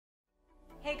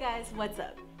Hey guys, what's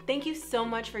up? Thank you so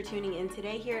much for tuning in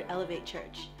today here at Elevate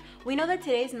Church. We know that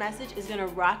today's message is going to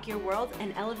rock your world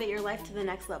and elevate your life to the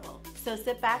next level. So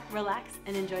sit back, relax,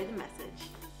 and enjoy the message.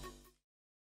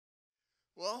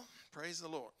 Well, praise the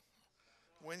Lord.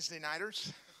 Wednesday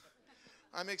nighters,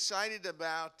 I'm excited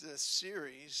about the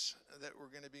series that we're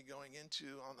going to be going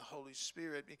into on the Holy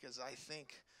Spirit because I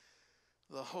think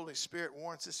the Holy Spirit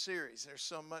warrants a series. There's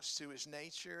so much to his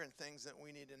nature and things that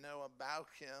we need to know about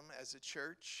him as a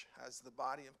church, as the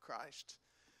body of Christ,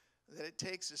 that it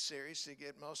takes a series to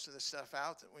get most of the stuff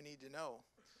out that we need to know.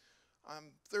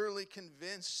 I'm thoroughly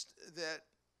convinced that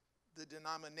the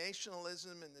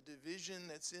denominationalism and the division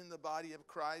that's in the body of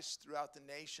Christ throughout the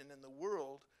nation and the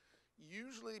world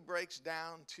usually breaks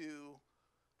down to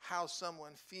how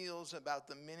someone feels about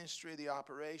the ministry, the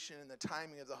operation, and the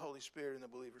timing of the Holy Spirit in the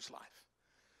believer's life.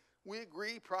 We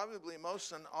agree probably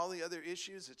most on all the other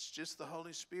issues. It's just the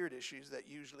Holy Spirit issues that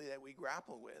we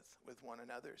grapple with one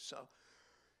another. So,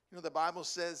 the Bible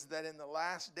says that in the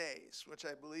last days, which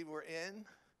I believe we're in,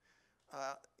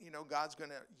 God's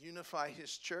going to unify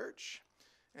his church.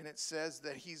 And it says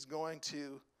that he's going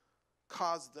to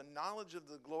cause the knowledge of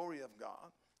the glory of God,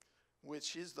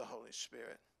 which is the Holy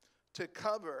Spirit, to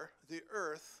cover the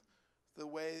earth the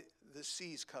way the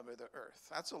seas cover the earth.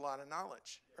 That's a lot of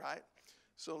knowledge, right?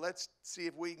 So let's see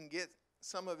if we can get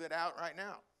some of it out right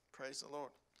now. Praise the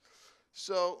Lord.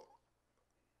 So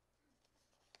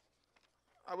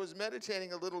I was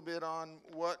meditating a little bit on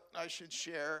what I should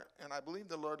share, and I believe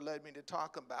the Lord led me to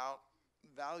talk about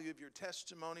the value of your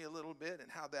testimony a little bit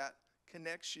and how that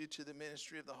connects you to the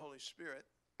ministry of the Holy Spirit.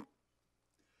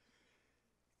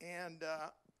 And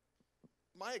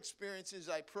my experience is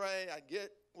I pray, I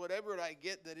get whatever I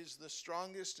get that is the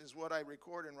strongest is what I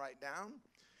record and write down.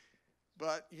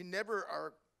 But you never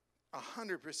are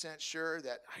 100% sure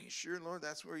that, are you sure, Lord,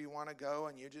 that's where you want to go?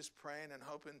 And you're just praying and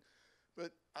hoping.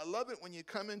 But I love it when you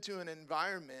come into an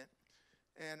environment,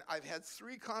 and I've had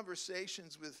 3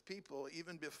 conversations with people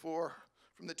even before,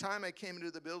 from the time I came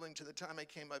into the building to the time I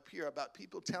came up here, about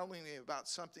people telling me about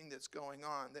something that's going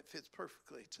on that fits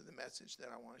perfectly to the message that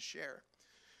I want to share.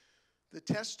 The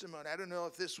testimony, I don't know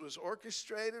if this was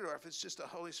orchestrated or if it's just a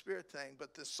Holy Spirit thing,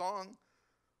 but the song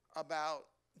about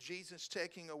Jesus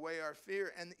taking away our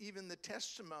fear, and even the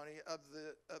testimony of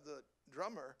the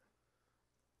drummer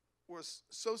was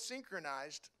so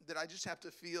synchronized that I just have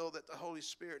to feel that the Holy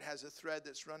Spirit has a thread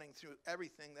that's running through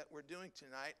everything that we're doing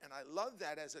tonight. And I love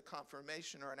that as a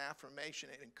confirmation or an affirmation.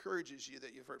 It encourages you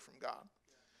that you've heard from God.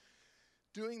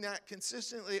 Yeah. Doing that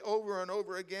consistently over and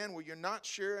over again where you're not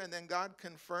sure and then God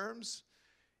confirms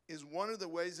is one of the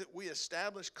ways that we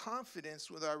establish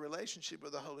confidence with our relationship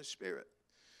with the Holy Spirit.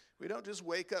 We don't just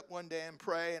wake up one day and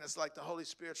pray and it's like the Holy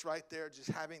Spirit's right there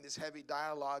just having this heavy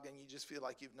dialogue and you just feel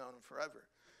like you've known him forever.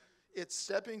 It's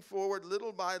stepping forward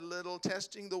little by little,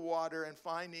 testing the water and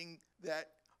finding that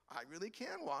I really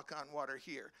can walk on water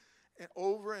here. And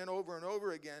over and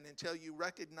over again until you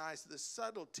recognize the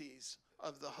subtleties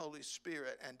of the Holy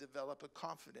Spirit and develop a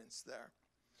confidence there.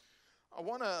 I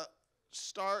want to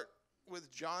start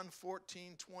with John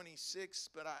 14:26,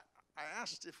 but I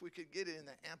asked if we could get it in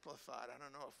the Amplified. I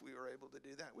don't know if we were able to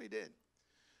do that. We did.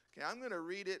 Okay, I'm going to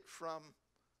read it from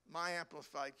my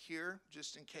Amplified here,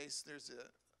 just in case there's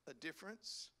a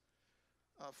difference.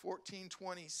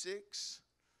 14:26.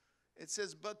 It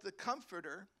says, but the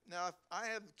Comforter. Now, if I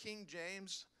have King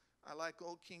James, I like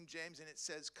old King James, and it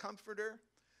says Comforter.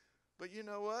 But you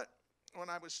know what? When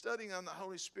I was studying on the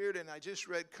Holy Spirit and I just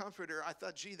read Comforter, I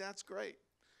thought, gee, that's great.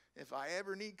 If I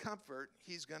ever need comfort,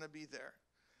 he's going to be there.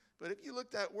 But if you look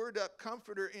that word up,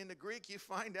 comforter, in the Greek, you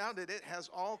find out that it has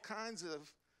all kinds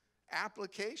of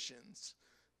applications.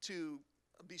 To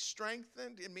be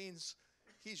strengthened, it means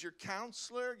he's your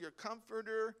counselor, your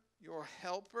comforter, your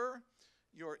helper,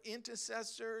 your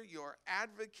intercessor, your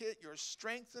advocate, your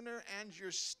strengthener, and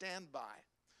your standby.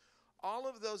 All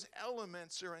of those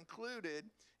elements are included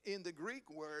in the Greek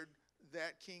word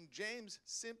that King James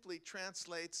simply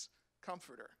translates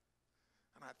comforter.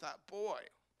 And I thought, boy,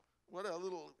 what a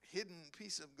little hidden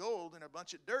piece of gold and a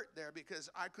bunch of dirt there, because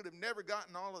I could have never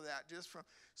gotten all of that just from.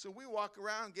 So we walk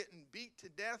around getting beat to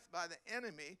death by the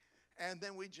enemy, and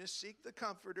then we just seek the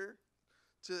comforter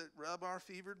to rub our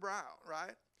fevered brow,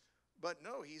 right? But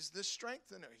no, he's the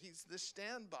strengthener. He's the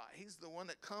standby. He's the one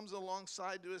that comes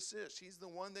alongside to assist. He's the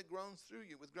one that groans through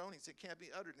you with groanings that can't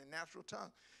be uttered in natural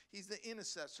tongue. He's the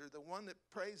intercessor, the one that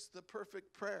prays the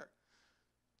perfect prayer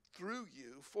through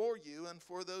you, and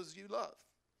for those you love.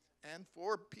 And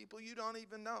for people you don't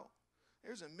even know.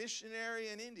 There's a missionary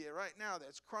in India right now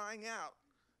that's crying out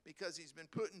because he's been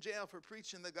put in jail for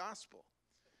preaching the gospel.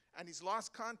 and he's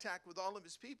lost contact with all of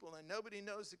his people, and nobody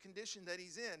knows the condition that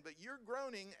he's in. But you're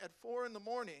groaning at 4 in the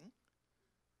morning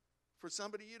for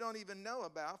somebody you don't even know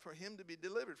about, for him to be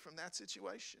delivered from that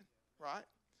situation, right?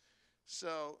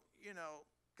 So,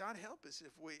 God help us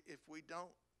if we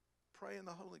don't pray in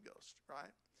the Holy Ghost,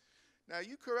 right? Now,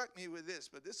 you correct me with this,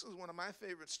 but this is one of my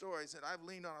favorite stories that I've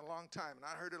leaned on a long time, and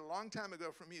I heard it a long time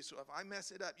ago from you. So if I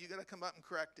mess it up, you got to come up and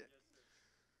correct it.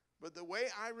 But the way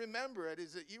I remember it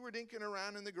is that you were dinking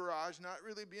around in the garage, not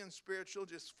really being spiritual,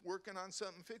 just working on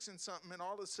something, fixing something, and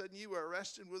all of a sudden you were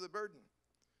arrested with a burden.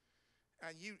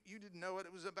 And you didn't know what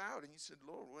it was about. And you said,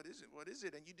 Lord, what is it? What is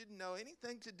it? And you didn't know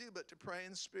anything to do but to pray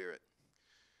in the Spirit.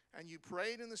 And you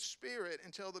prayed in the Spirit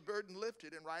until the burden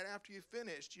lifted. And right after you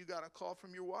finished, you got a call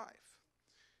from your wife.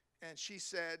 And she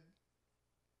said,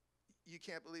 you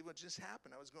can't believe what just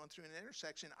happened. I was going through an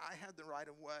intersection. I had the right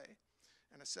of way.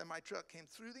 And a semi-truck came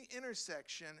through the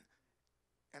intersection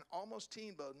and almost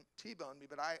T-boned me.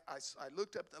 But I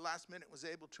looked up at the last minute, was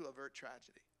able to avert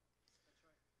tragedy.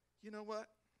 That's right. You know what?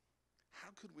 How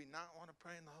could we not want to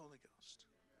pray in the Holy Ghost?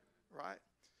 Right?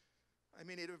 I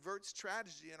mean, it averts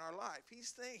tragedy in our life. He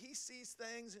sees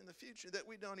things in the future that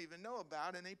we don't even know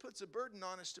about, and he puts a burden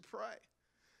on us to pray.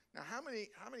 Now, how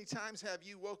many times have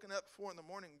you woken up 4 in the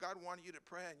morning and God wanted you to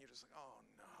pray, and you're just like, oh,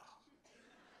 no.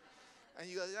 And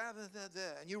you go,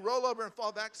 and you roll over and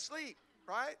fall back to sleep,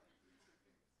 right?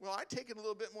 Well, I take it a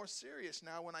little bit more serious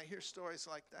now when I hear stories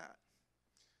like that,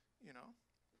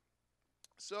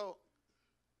 So,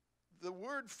 the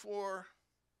word for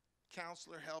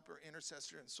counselor, helper,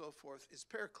 intercessor, and so forth is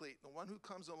paraclete, the one who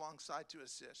comes alongside to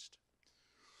assist.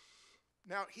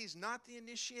 Now, he's not the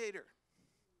initiator,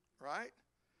 right?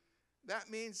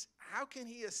 That means, how can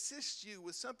he assist you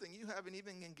with something you haven't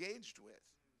even engaged with,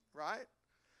 right?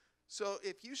 So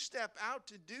if you step out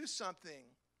to do something,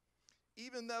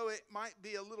 even though it might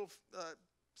be a little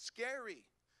scary,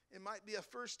 it might be a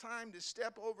first time to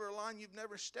step over a line you've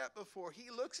never stepped before, he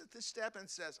looks at the step and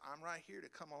says, I'm right here to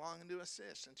come along and to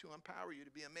assist and to empower you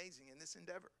to be amazing in this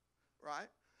endeavor, right?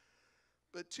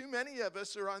 But too many of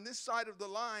us are on this side of the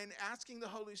line asking the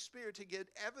Holy Spirit to get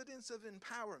evidence of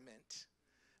empowerment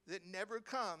that never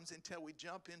comes until we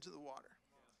jump into the water,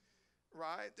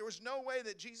 right? There was no way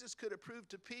that Jesus could have proved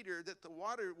to Peter that the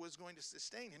water was going to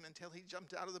sustain him until he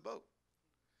jumped out of the boat.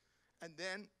 And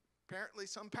then apparently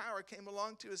some power came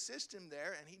along to assist him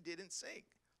there, and he didn't sink.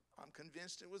 I'm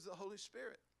convinced it was the Holy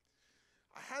Spirit.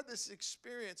 I had this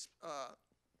experience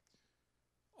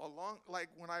like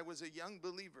when I was a young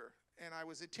believer, and I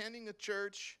was attending a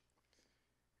church,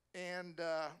 and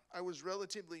I was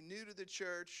relatively new to the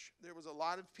church. There was a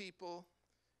lot of people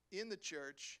in the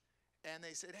church, and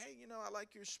they said, hey, I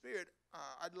like your spirit.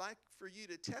 I'd like for you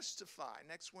to testify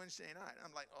next Wednesday night.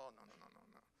 I'm like, oh,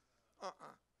 no.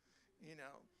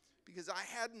 Because I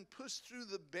hadn't pushed through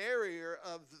the barrier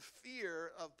of the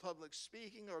fear of public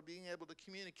speaking or being able to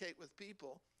communicate with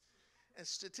people. And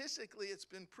statistically, it's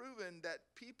been proven that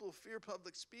people fear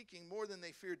public speaking more than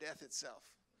they fear death itself.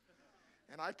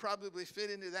 And I probably fit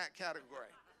into that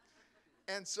category.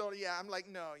 And so, I'm like,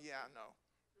 no.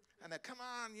 And come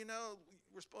on,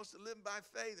 we're supposed to live by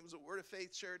faith. It was a Word of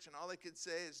Faith church, and all they could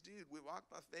say is, dude, we walk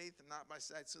by faith and not by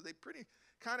sight. So they pretty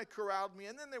kind of corralled me.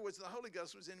 And then there was the Holy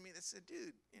Ghost was in me that said,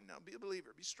 dude, be a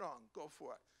believer, be strong, go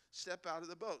for it. Step out of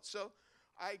the boat. So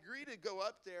I agreed to go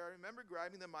up there. I remember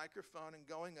grabbing the microphone and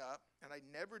going up, and I'd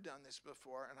never done this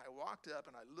before. And I walked up,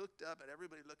 and I looked up at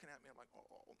everybody looking at me. I'm like,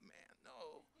 oh, man,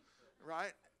 no,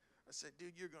 right? I said,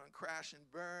 dude, you're going to crash and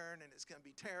burn, and it's going to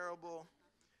be terrible.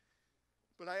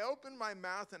 But I opened my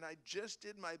mouth, and I just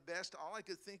did my best. All I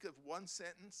could think of one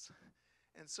sentence.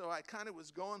 And so I kind of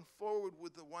was going forward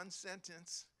with the one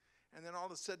sentence. And then all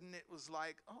of a sudden it was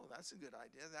like, oh, that's a good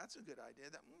idea. That's a good idea.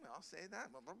 I'll say that.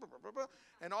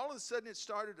 And all of a sudden it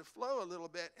started to flow a little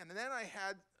bit. And then I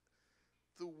had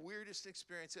the weirdest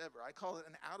experience ever. I call it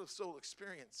an out-of-soul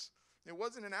experience. It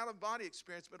wasn't an out-of-body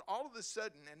experience, but all of a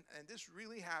sudden, and this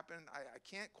really happened. I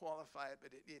can't qualify it,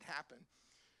 but it happened.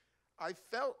 I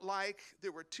felt like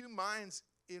there were two minds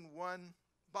in one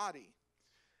body.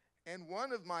 And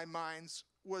one of my minds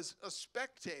was a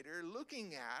spectator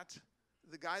looking at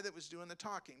the guy that was doing the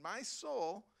talking. My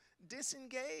soul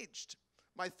disengaged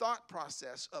my thought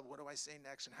process of what do I say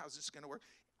next and how's this going to work.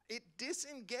 It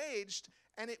disengaged,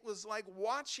 and it was like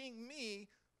watching me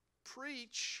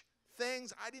preach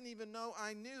things I didn't even know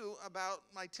I knew about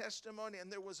my testimony,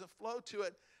 and there was a flow to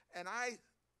it, and I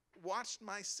watched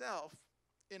myself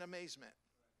in amazement.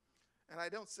 And I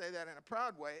don't say that in a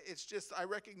proud way. It's just I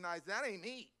recognize that ain't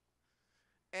me.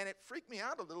 And it freaked me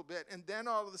out a little bit. And then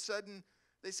all of a sudden,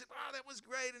 They said, "Oh, that was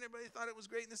great," and everybody thought it was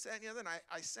great, and this, that, and the other. And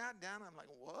I sat down, I'm like,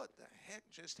 what the heck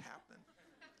just happened?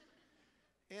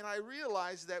 And I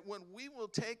realized that when we will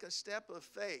take a step of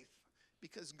faith,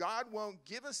 because God won't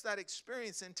give us that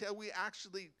experience until we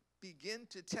actually begin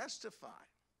to testify,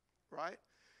 right?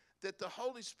 That the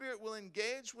Holy Spirit will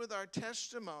engage with our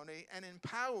testimony and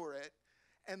empower it.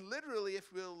 And literally,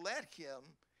 if we'll let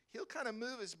him, he'll kind of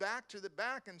move us back to the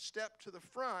back and step to the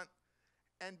front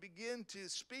and begin to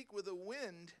speak with a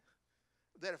wind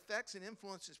that affects and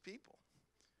influences people.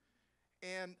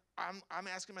 And I'm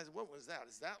asking myself, what was that?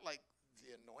 Is that like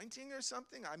the anointing or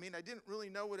something? I mean, I didn't really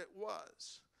know what it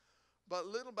was. But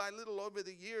little by little over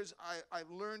the years, I've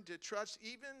learned to trust.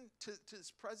 Even to this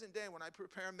present day, when I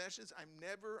prepare messages, I'm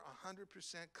never 100%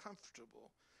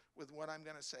 comfortable with what I'm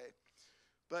going to say.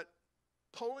 But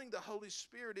pulling the Holy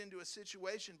Spirit into a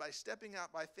situation by stepping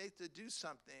out by faith to do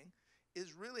something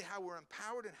is really how we're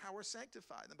empowered and how we're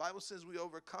sanctified. The Bible says we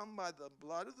overcome by the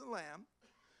blood of the Lamb.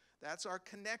 That's our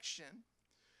connection.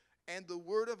 And the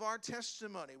word of our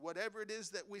testimony, whatever it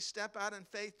is that we step out in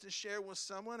faith to share with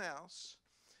someone else.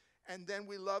 And then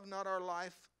we love not our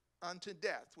life unto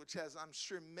death, which has, I'm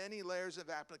sure, many layers of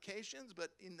applications. But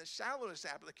in the shallowest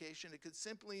application, it could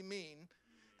simply mean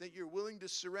that you're willing to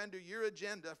surrender your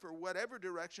agenda for whatever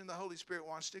direction the Holy Spirit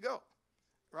wants to go,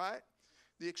 right?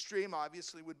 The extreme,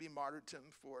 obviously, would be martyrdom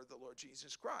for the Lord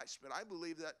Jesus Christ. But I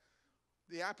believe that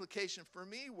the application for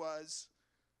me was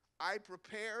I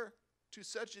prepare to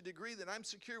such a degree that I'm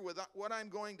secure with what I'm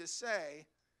going to say.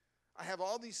 I have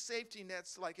all these safety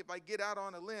nets, like if I get out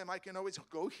on a limb, I can always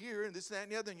go here and this, that,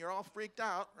 and the other, and you're all freaked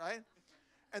out, right?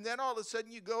 And then all of a sudden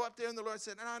you go up there and the Lord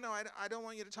said, no, I don't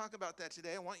want you to talk about that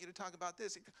today. I want you to talk about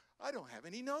this. I don't have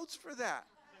any notes for that.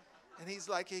 And he's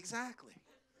like, exactly,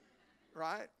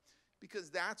 right? Because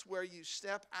that's where you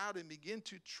step out and begin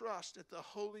to trust that the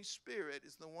Holy Spirit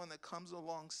is the one that comes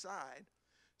alongside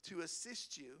to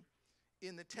assist you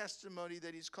in the testimony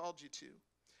that he's called you to.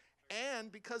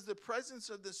 And because the presence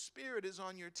of the Spirit is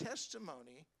on your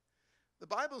testimony, the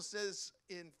Bible says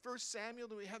in 1 Samuel,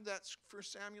 do we have that 1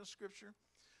 Samuel scripture?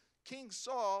 King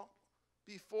Saul,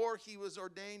 before he was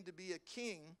ordained to be a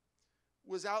king,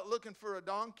 was out looking for a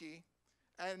donkey,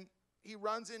 and he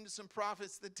runs into some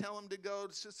prophets that tell him to go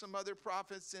to some other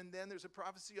prophets, and then there's a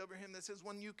prophecy over him that says,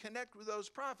 when you connect with those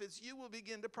prophets, you will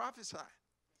begin to prophesy.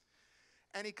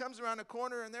 And he comes around a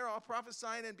corner, and they're all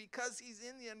prophesying, and because he's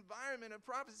in the environment of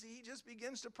prophecy, he just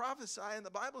begins to prophesy. And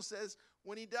the Bible says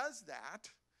when he does that,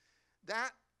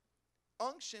 that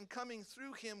unction coming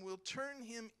through him will turn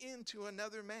him into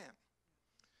another man.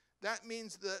 That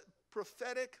means the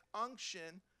prophetic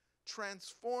unction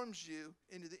transforms you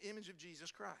into the image of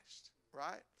Jesus Christ,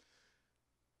 right?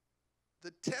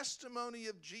 The testimony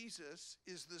of Jesus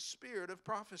is the spirit of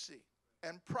prophecy.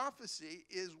 And prophecy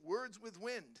is words with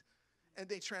wind. And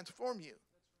they transform you,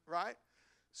 right?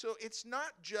 So it's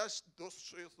not just thus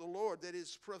saith the Lord that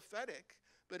is prophetic,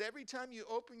 but every time you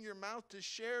open your mouth to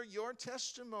share your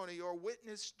testimony or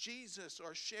witness Jesus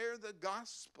or share the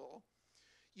gospel,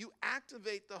 you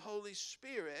activate the Holy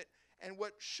Spirit, and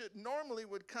what should normally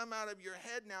would come out of your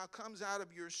head now comes out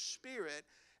of your spirit,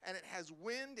 and it has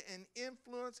wind and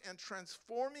influence and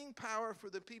transforming power for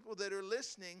the people that are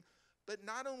listening, but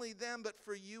not only them, but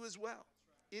for you as well.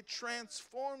 It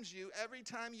transforms you every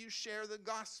time you share the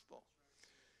gospel.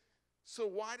 So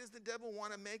why does the devil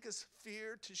want to make us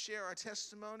fear to share our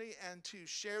testimony and to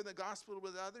share the gospel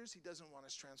with others? He doesn't want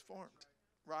us transformed,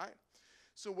 right?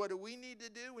 So what do we need to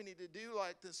do? We need to do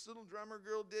like this little drummer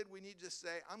girl did. We need to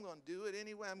say, I'm going to do it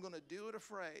anyway. I'm going to do it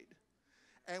afraid.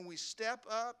 And we step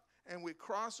up and we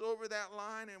cross over that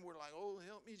line and we're like, oh,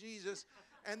 help me, Jesus.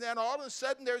 And then all of a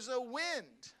sudden there's a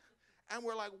wind. And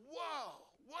we're like, whoa,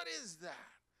 what is that?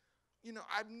 You know,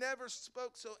 I've never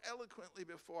spoke so eloquently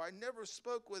before. I never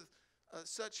spoke with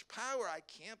such power. I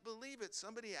can't believe it.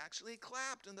 Somebody actually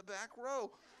clapped in the back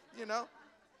row, you know.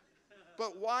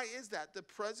 But why is that? The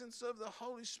presence of the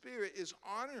Holy Spirit is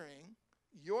honoring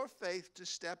your faith to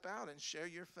step out and share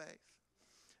your faith.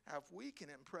 Now, if we can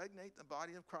impregnate the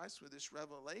body of Christ with this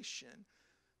revelation,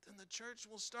 then the church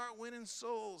will start winning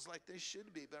souls like they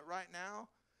should be. But right now,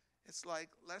 it's like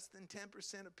less than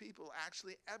 10% of people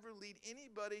actually ever lead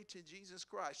anybody to Jesus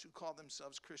Christ who call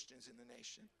themselves Christians in the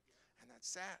nation. And that's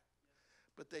sad.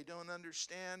 But they don't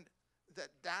understand that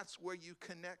that's where you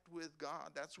connect with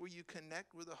God. That's where you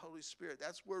connect with the Holy Spirit.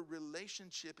 That's where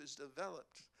relationship is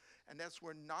developed. And that's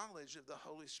where knowledge of the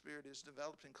Holy Spirit is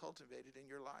developed and cultivated in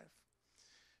your life.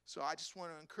 So I just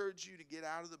want to encourage you to get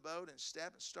out of the boat and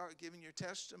step and start giving your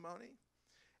testimony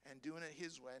and doing it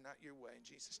his way, not your way. In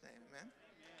Jesus' name, amen.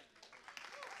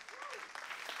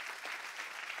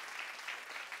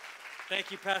 Thank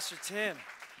you, Pastor Tim.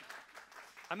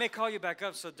 I may call you back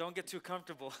up, so don't get too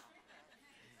comfortable.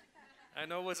 I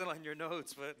know it wasn't on your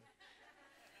notes, but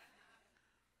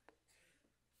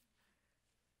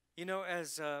you know,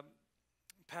 as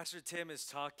Pastor Tim is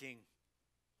talking,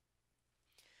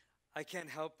 I can't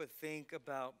help but think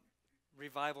about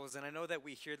revivals, and I know that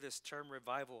we hear this term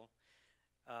revival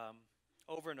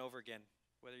over and over again,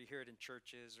 whether you hear it in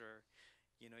churches or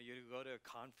you know, you go to a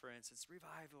conference, it's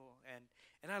revival.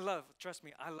 And I love, trust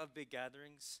me, I love big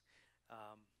gatherings.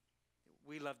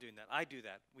 We love doing that. I do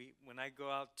that. When I go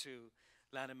out to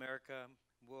Latin America,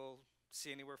 we'll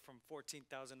see anywhere from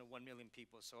 14,000 to 1 million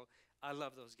people. So I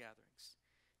love those gatherings.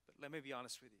 But let me be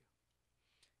honest with you.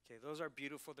 Okay, those are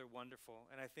beautiful. They're wonderful.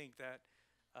 And I think that,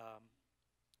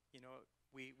 you know,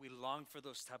 we long for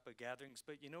those type of gatherings.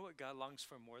 But you know what God longs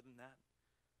for more than that?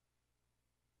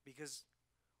 Because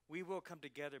we will come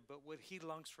together, but what he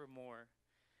longs for more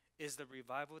is the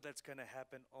revival that's going to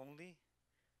happen only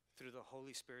through the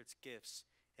Holy Spirit's gifts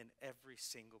in every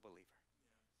single believer.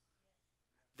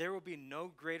 There will be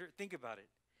no greater, think about it.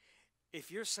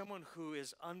 If you're someone who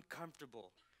is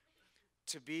uncomfortable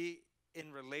to be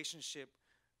in relationship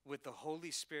with the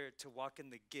Holy Spirit, to walk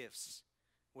in the gifts,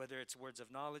 whether it's words of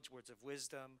knowledge, words of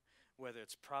wisdom, whether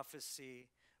it's prophecy,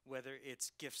 whether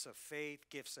it's gifts of faith,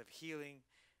 gifts of healing,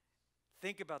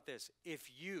 think about this.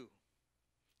 If you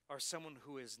are someone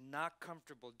who is not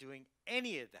comfortable doing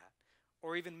any of that,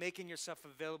 or even making yourself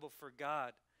available for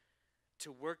God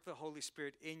to work the Holy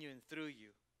Spirit in you and through you,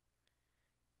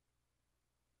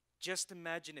 just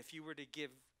imagine if you were to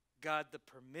give God the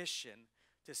permission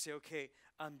to say, okay,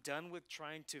 I'm done with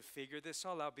trying to figure this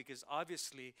all out, because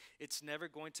obviously it's never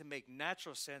going to make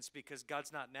natural sense, because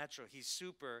God's not natural. He's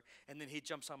super, and then he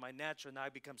jumps on my natural, and I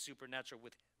become supernatural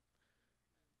with him.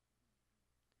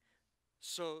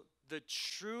 So the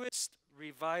truest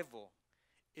revival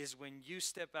is when you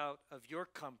step out of your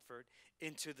comfort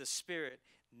into the Spirit.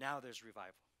 Now there's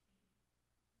revival.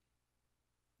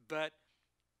 But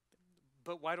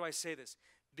why do I say this?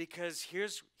 Because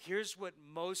here's what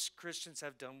most Christians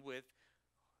have done with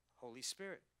Holy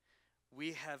Spirit.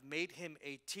 We have made him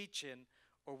a teach-in,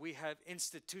 or we have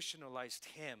institutionalized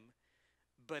him,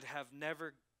 but have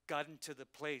never gotten to the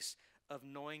place of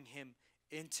knowing him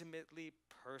intimately,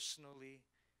 personally,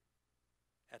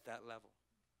 at that level.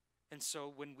 And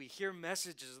so when we hear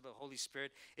messages of the Holy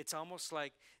Spirit, it's almost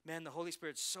like, man, the Holy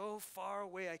Spirit's so far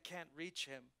away I can't reach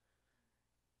him.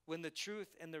 When the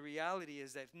truth and the reality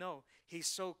is that, no, he's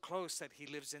so close that he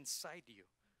lives inside you.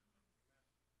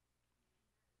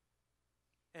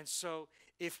 And so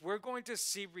if we're going to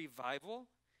see revival,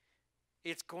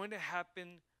 it's going to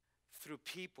happen through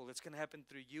people. It's going to happen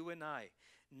through you and I,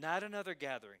 not another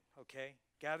gathering, okay?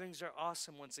 Gatherings are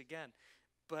awesome once again,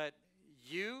 but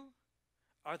you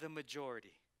are the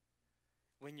majority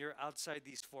when you're outside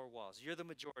these four walls. You're the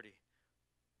majority.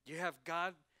 You have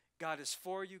God. God is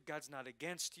for you. God's not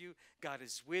against you. God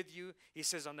is with you. He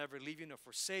says, I'll never leave you nor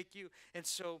forsake you. And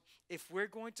so if we're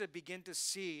going to begin to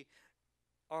see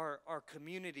our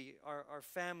community, our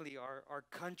family, our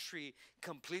country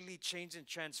completely change and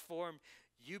transform,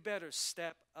 you better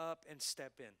step up and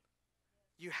step in.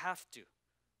 You have to.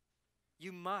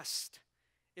 You must.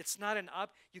 It's not an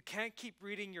you can't keep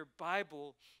reading your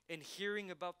Bible and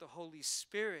hearing about the Holy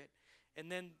Spirit,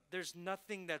 and then there's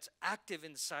nothing that's active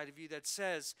inside of you that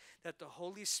says that the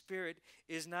Holy Spirit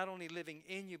is not only living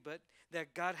in you, but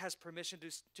that God has permission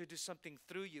to do something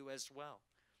through you as well.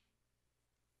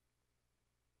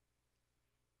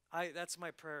 That's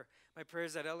my prayer. My prayer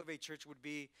is that Elevate Church would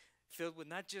be filled with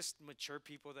not just mature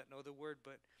people that know the word,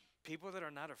 but people that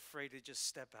are not afraid to just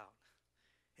step out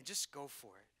and just go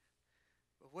for it.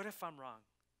 But what if I'm wrong?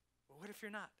 Well, what if you're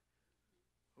not?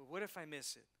 Well, what if I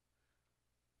miss it?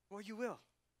 Well, you will.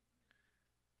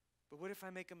 But what if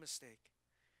I make a mistake?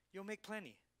 You'll make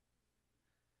plenty.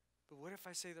 But what if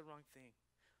I say the wrong thing?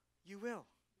 You will.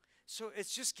 So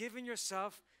it's just giving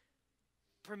yourself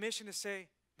permission to say,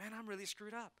 man, I'm really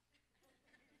screwed up.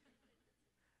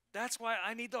 That's why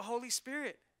I need the Holy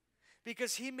Spirit,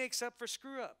 because he makes up for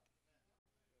screw up.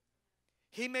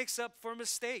 He makes up for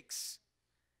mistakes.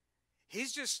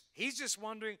 He's just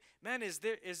wondering, man, is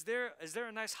there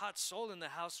a nice hot soul in the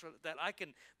house that I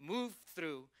can move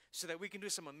through so that we can do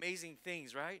some amazing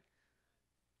things, right?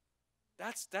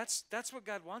 That's what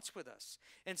God wants with us.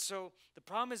 And so the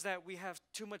problem is that we have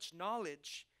too much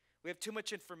knowledge. We have too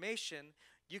much information.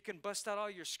 You can bust out all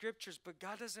your scriptures, but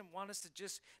God doesn't want us to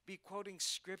just be quoting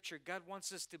scripture. God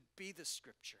wants us to be the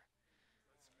scripture.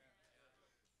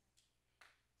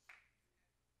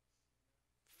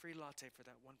 Free latte for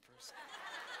that one person.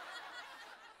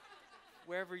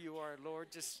 Wherever you are,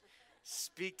 Lord, just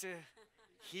Speak to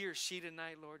he or she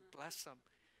tonight, Lord. Bless them.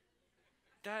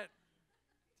 I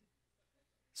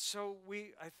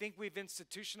think we've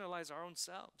institutionalized our own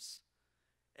selves.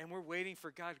 And we're waiting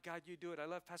for God. God, you do it. I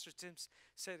love Pastor Tim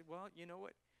said, well, you know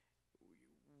what?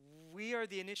 We are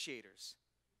the initiators,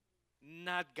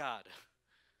 not God.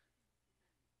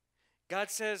 God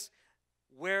says,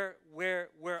 where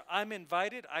I'm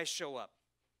invited, I show up.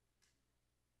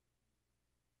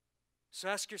 So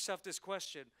ask yourself this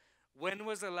question. When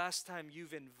was the last time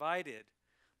you've invited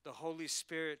the Holy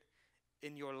Spirit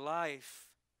in your life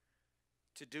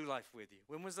to do life with you?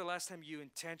 When was the last time you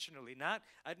intentionally,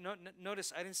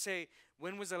 notice I didn't say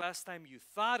when was the last time you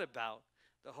thought about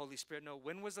the Holy Spirit. No,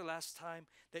 when was the last time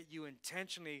that you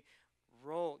intentionally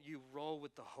roll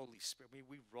with the Holy Spirit?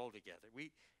 We roll together.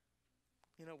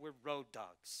 We're road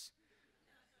dogs.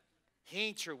 He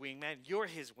ain't your wingman, you're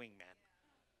his wingman.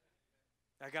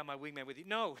 I got my wingman with you.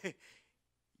 No,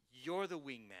 you're the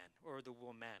wingman or the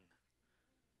woman.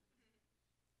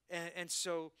 And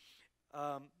so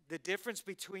the difference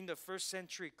between the first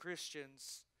century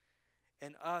Christians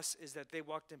and us is that they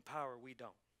walked in power, we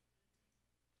don't.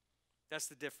 That's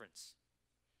the difference.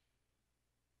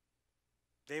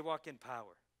 They walk in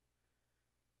power.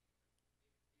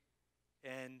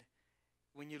 And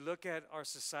when you look at our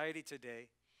society today,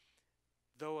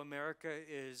 though America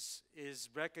is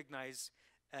recognized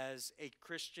as a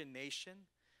Christian nation,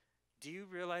 do you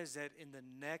realize that in the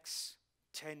next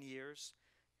 10 years,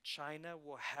 China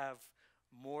will have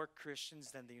more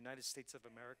Christians than the United States of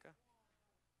America?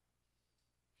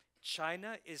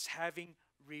 China is having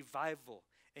revival.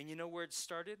 And you know where it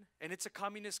started? And it's a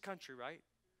communist country, right?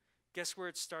 Guess where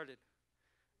it started?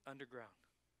 Underground.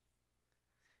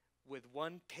 With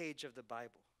one page of the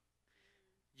Bible.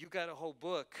 You got a whole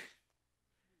book.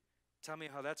 Tell me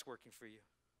how that's working for you.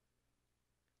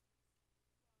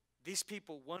 These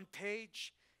people, one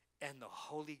page and the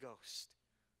Holy Ghost.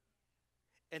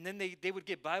 And then they would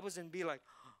get Bibles and be like,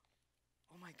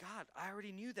 oh my God, I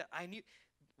already knew that. I knew.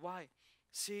 Why?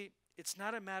 See, it's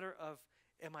not a matter of,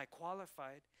 am I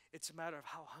qualified? It's a matter of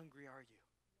how hungry are you?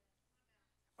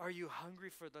 Are you hungry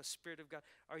for the Spirit of God?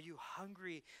 Are you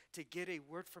hungry to get a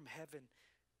word from heaven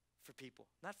for people?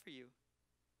 Not for you,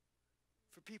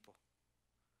 for people.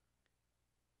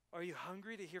 Are you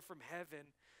hungry to hear from heaven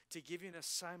to give you an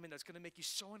assignment that's going to make you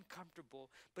so uncomfortable,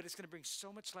 but it's going to bring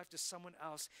so much life to someone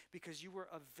else because you were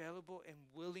available and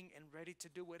willing and ready to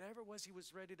do whatever it was he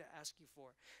was ready to ask you for?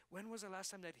 When was the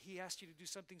last time that he asked you to do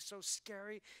something so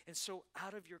scary and so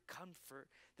out of your comfort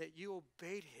that you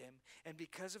obeyed him, and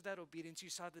because of that obedience you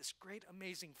saw this great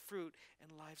amazing fruit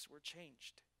and lives were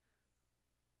changed?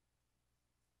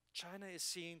 China is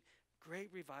seeing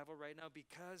great revival right now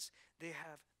because they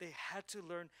had to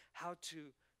learn how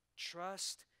to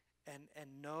trust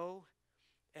and know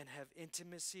and have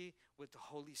intimacy with the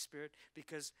Holy Spirit,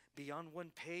 because beyond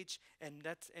one page, and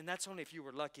that's only if you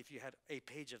were lucky, if you had a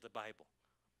page of the Bible.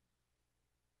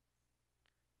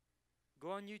 Go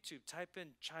on YouTube, type in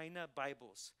China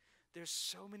Bibles. There's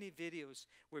so many videos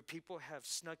where people have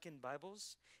snuck in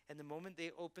Bibles, and the moment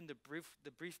they open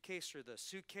the briefcase or the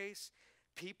suitcase,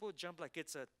 people jump like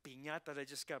it's a piñata that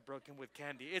just got broken with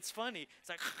candy. It's funny. It's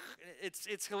like,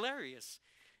 it's hilarious.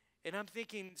 And I'm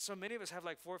thinking, so many of us have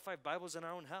like 4 or 5 Bibles in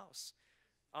our own house,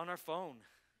 on our phone.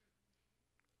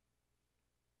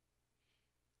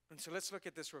 And so let's look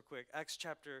at this real quick. Acts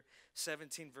chapter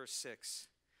 17, verse 6.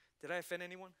 Did I offend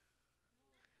anyone?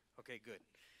 Okay, good.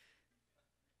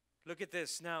 Look at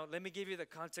this. Now, let me give you the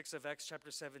context of Acts chapter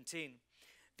 17.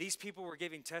 These people were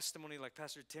giving testimony, like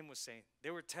Pastor Tim was saying. They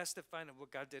were testifying of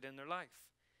what God did in their life.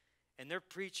 And they're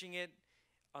preaching it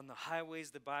on the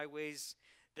highways, the byways.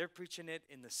 They're preaching it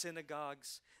in the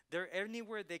synagogues. They're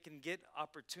anywhere they can get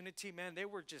opportunity, man. They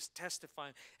were just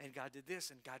testifying, and God did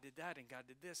this, and God did that, and God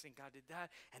did this, and God did that.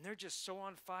 And they're just so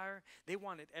on fire. They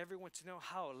wanted everyone to know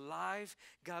how alive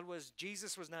God was.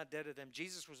 Jesus was not dead to them.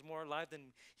 Jesus was more alive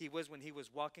than he was when he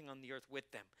was walking on the earth with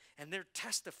them. And they're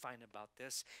testifying about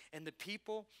this. And the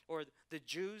people, or the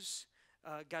Jews,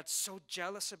 got so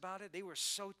jealous about it. They were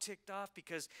so ticked off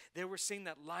because they were seeing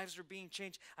that lives were being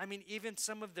changed. I mean, even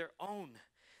some of their own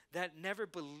that never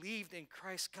believed in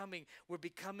Christ coming were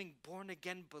becoming born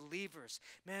again believers.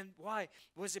 Man, why?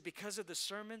 Was it because of the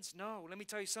sermons? No, let me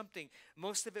tell you something.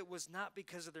 Most of it was not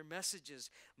because of their messages.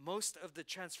 Most of the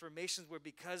transformations were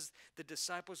because the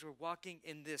disciples were walking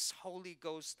in this Holy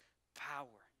Ghost power.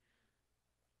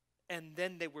 And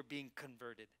then they were being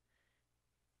converted.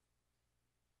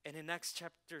 And in Acts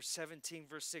chapter 17,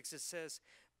 verse 6, it says,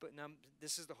 but now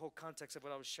this is the whole context of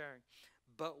what I was sharing.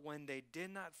 But when they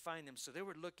did not find them, so they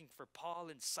were looking for Paul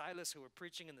and Silas who were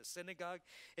preaching in the synagogue,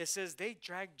 it says they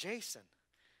dragged Jason.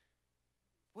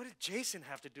 What did Jason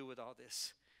have to do with all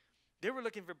this? They were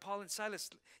looking for Paul and Silas.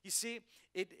 You see,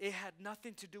 it had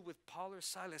nothing to do with Paul or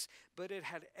Silas, but it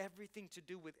had everything to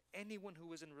do with anyone who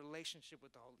was in relationship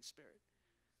with the Holy Spirit.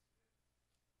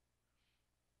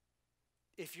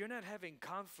 If you're not having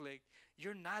conflict,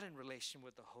 you're not in relation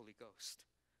with the Holy Ghost.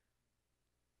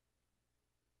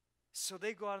 So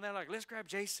they go out and they're like, let's grab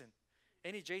Jason.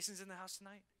 Any Jasons in the house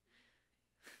tonight?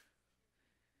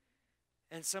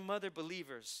 And some other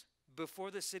believers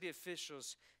before the city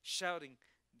officials shouting,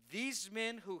 these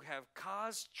men who have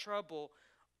caused trouble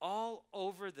all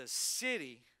over the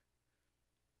city.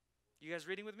 You guys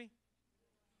reading with me?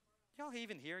 Y'all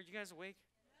even here? You guys awake?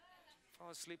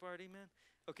 Fall asleep already, man?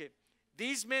 Okay.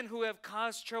 These men who have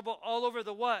caused trouble all over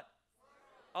the what?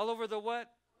 All over the what?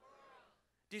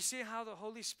 Do you see how the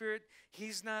Holy Spirit,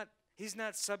 he's not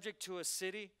subject to a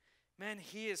city? Man,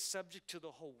 he is subject to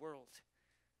the whole world.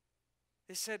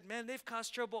 They said, man, they've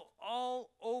caused trouble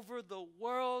all over the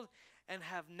world and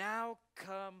have now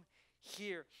come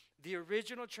here. The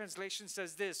original translation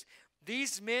says this: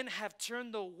 these men have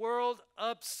turned the world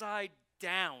upside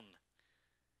down.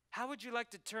 How would you like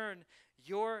to turn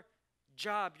your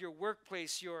job, your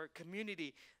workplace, your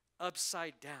community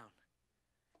upside down?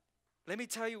 Let me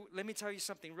tell you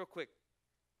something real quick.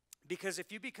 Because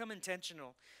if you become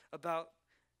intentional about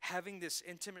having this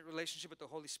intimate relationship with the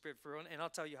Holy Spirit, and I'll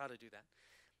tell you how to do that.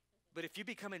 But if you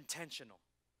become intentional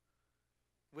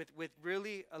with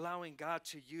really allowing God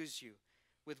to use you,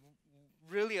 with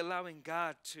really allowing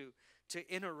God to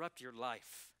interrupt your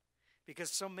life,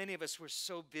 because so many of us were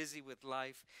so busy with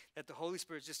life that the Holy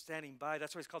Spirit is just standing by.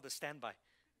 That's why it's called the standby.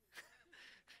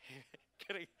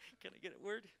 Can I get a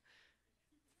word?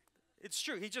 It's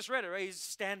true. He just read it, right? He's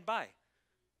standby.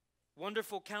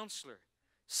 Wonderful counselor.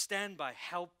 Standby.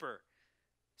 Helper.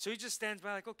 So he just stands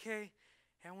by like, okay,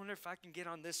 I wonder if I can get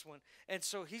on this one. And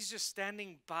so he's just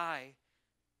standing by,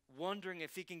 wondering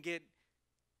if he can get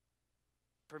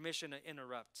permission to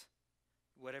interrupt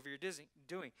whatever you're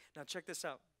doing. Now check this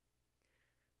out.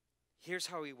 Here's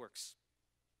how he works.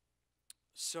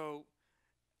 So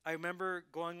I remember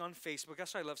going on Facebook.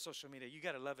 That's why I love social media. You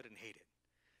got to love it and hate it.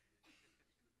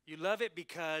 You love it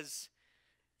because,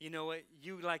 you know what,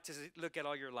 you like to look at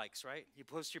all your likes, right? You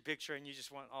post your picture and you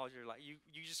just want all your likes.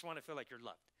 You just want to feel like you're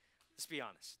loved. Let's be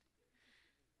honest.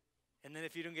 And then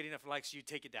if you don't get enough likes, you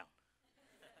take it down.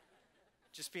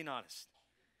 Just being honest.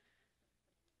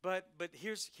 But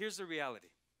here's the reality.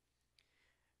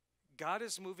 God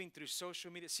is moving through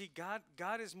social media. See,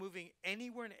 God is moving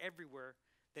anywhere and everywhere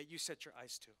that you set your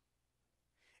eyes to.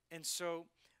 And so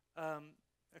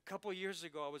a couple years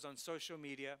ago, I was on social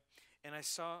media, and I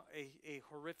saw a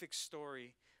horrific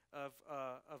story of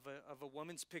a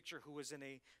woman's picture who was in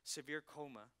a severe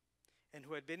coma, and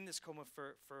who had been in this coma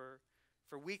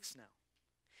for weeks now.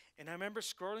 And I remember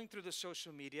scrolling through the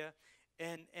social media,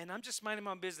 and I'm just minding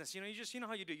my own business. You know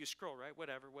how you do. You scroll, right?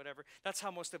 Whatever. That's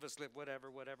how most of us live. Whatever,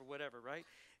 right?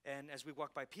 And as we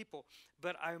walk by people.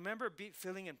 But I remember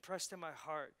feeling impressed in my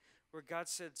heart where God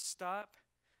said, stop,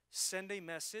 send a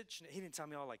message. He didn't tell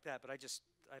me all like that, but I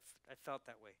felt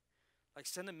that way. Like,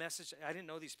 send a message. I didn't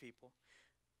know these people.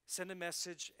 Send a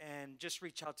message and just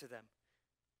reach out to them.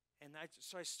 And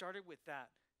so I started with that.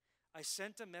 I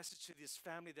sent a message to this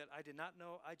family that I did not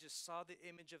know. I just saw the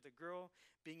image of the girl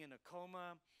being in a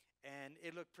coma, and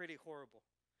it looked pretty horrible.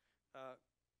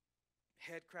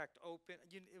 Head cracked open.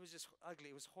 It was just ugly.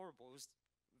 It was horrible. It was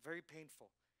very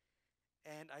painful.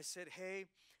 And I said, hey,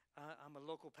 I'm a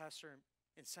local pastor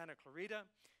in Santa Clarita,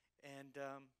 and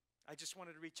I just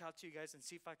wanted to reach out to you guys and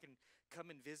see if I can come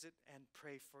and visit and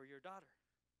pray for your daughter.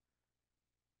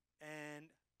 And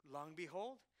lo and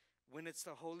behold, when it's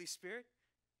the Holy Spirit,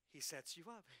 He sets you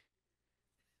up.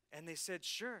 And they said,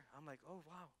 sure. I'm like, oh,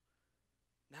 wow.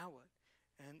 Now what?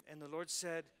 And the Lord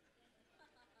said,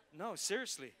 no,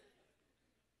 seriously.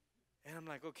 And I'm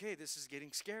like, okay, this is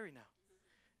getting scary now,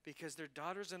 because their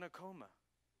daughter's in a coma.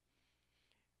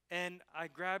 And I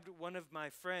grabbed one of my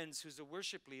friends who's a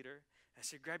worship leader. I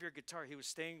said, grab your guitar. He was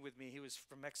staying with me. He was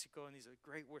from Mexico, and he's a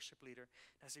great worship leader.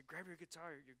 And I said, grab your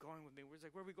guitar. You're going with me. We're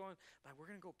like, where are we going? I'm like, we're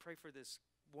going to go pray for this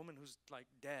woman who's like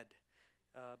dead,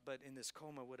 but in this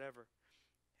coma, whatever.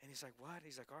 And he's like, what?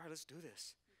 He's like, all right, let's do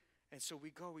this. And so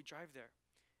we drive there.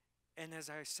 And as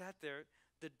I sat there,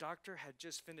 the doctor had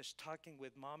just finished talking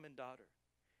with mom and daughter.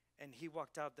 And he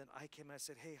walked out, then I came and I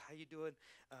said, hey, how you doing?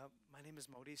 My name is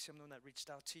Mauricio. I'm the one that reached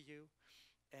out to you.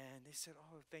 And they said,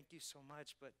 oh, thank you so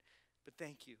much, but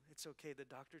thank you. It's okay. The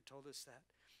doctor told us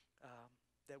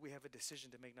that we have a decision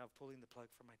to make now, pulling the plug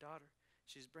for my daughter.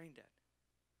 She's brain dead.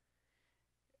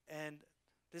 And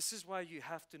this is why you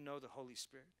have to know the Holy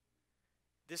Spirit.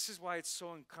 This is why it's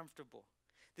so uncomfortable.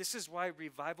 This is why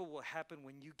revival will happen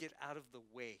when you get out of the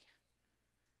way.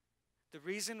 The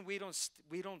reason we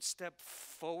don't step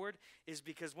forward is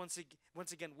because once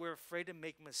again, we're afraid to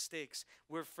make mistakes.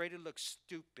 We're afraid to look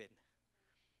stupid.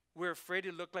 We're afraid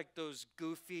to look like those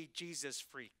goofy Jesus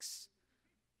freaks.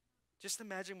 Just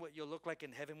imagine what you'll look like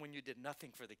in heaven when you did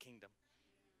nothing for the kingdom.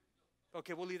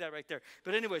 Okay, we'll leave that right there.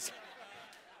 But anyways,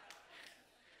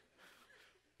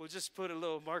 we'll just put a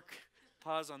little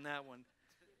pause on that one.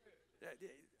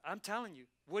 I'm telling you,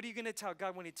 what are you going to tell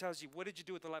God when he tells you, what did you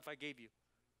do with the life I gave you?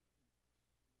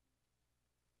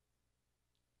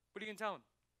 What are you going to tell him?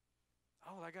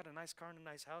 Oh, well, I got a nice car and a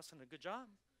nice house and a good job.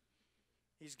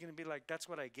 He's going to be like, that's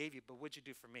what I gave you, but what'd you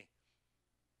do for me?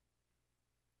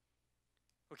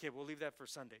 Okay, we'll leave that for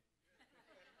Sunday.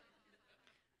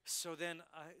 So then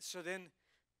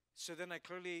I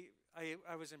clearly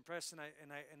I was impressed, and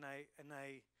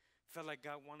I felt like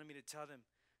God wanted me to tell them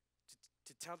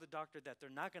to tell the doctor that they're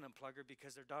not going to unplug her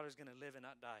because their daughter's going to live and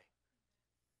not die.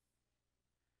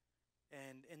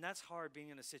 And that's hard being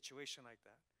in a situation like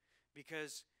that,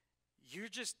 because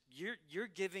you're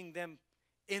giving them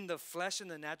in the flesh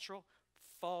and the natural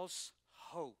false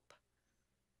hope.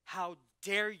 How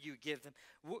dare you give them?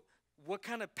 What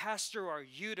kind of pastor are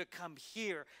you to come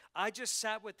here? I just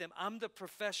sat with them. I'm the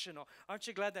professional. Aren't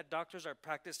you glad that doctors are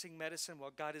practicing medicine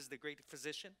while God is the great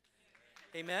physician?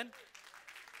 Amen?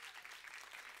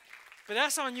 But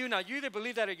that's on you now. You either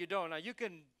believe that or you don't. Now you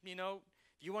can, if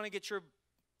you want to get your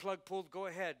plug pulled, go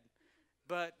ahead.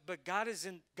 But God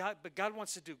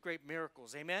wants to do great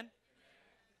miracles. Amen?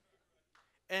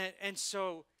 And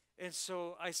so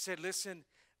I said, listen,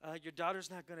 your daughter's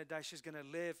not going to die. She's going to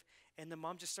live. And the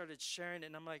mom just started sharing,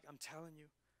 and I'm like, I'm telling you,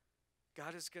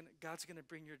 God's going to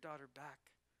bring your daughter back.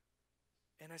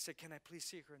 And I said, can I please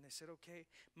see her? And they said, okay.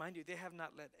 Mind you, they have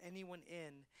not let anyone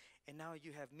in, and now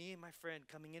you have me and my friend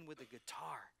coming in with a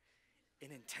guitar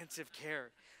in intensive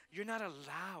care. You're not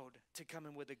allowed to come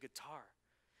in with a guitar.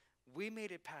 We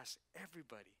made it past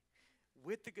everybody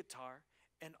with the guitar,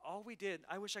 and all we did,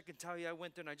 I wish I could tell you, I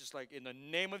went there and I just like, in the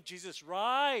name of Jesus,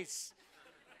 rise.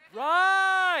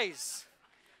 Rise.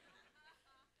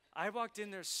 I walked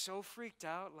in there so freaked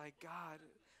out, like, God.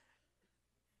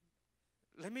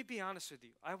 Let me be honest with you.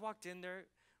 I walked in there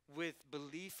with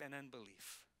belief and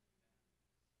unbelief.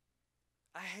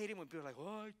 I hate it when people are like,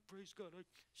 oh, praise God.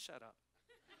 Shut up.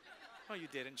 No, you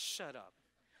didn't. Shut up.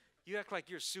 You act like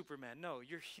you're Superman. No,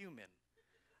 you're human.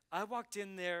 I walked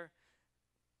in there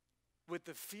with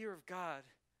the fear of God,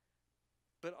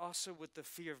 but also with the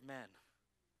fear of man.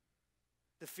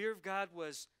 The fear of God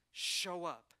was show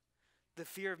up. The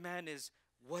fear of man is,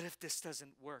 what if this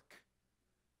doesn't work?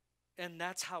 And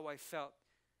that's how I felt.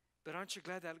 But aren't you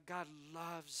glad that God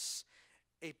loves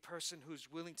a person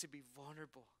who's willing to be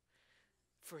vulnerable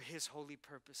for his holy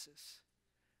purposes?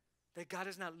 That God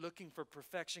is not looking for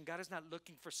perfection. God is not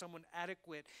looking for someone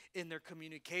adequate in their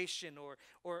communication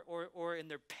or in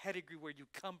their pedigree where you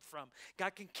come from.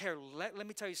 God can care. Let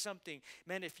me tell you something.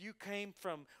 Man, if you came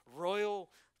from royal,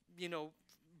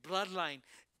 bloodline,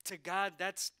 to God,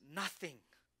 that's nothing.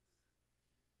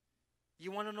 You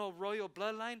want to know royal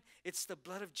bloodline? It's the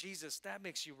blood of Jesus. That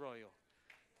makes you royal.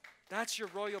 That's your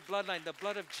royal bloodline, the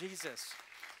blood of Jesus.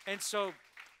 And so,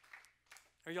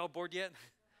 are y'all bored yet?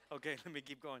 Okay, let me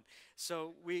keep going.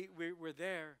 So we were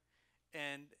there,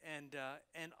 and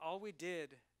all we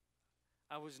did,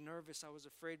 I was nervous, I was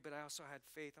afraid, but I also had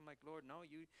faith. I'm like, Lord, no,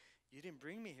 you didn't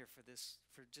bring me here for this,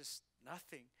 for just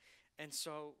nothing. And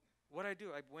so what I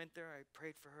do, I went there, I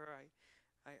prayed for her,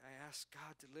 I asked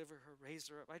God to deliver her, raise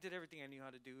her up. I did everything I knew how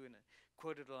to do, and I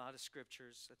quoted a lot of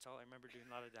scriptures. That's all I remember doing,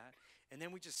 a lot of that. And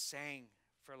then we just sang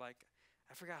for I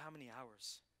forgot how many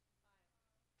hours.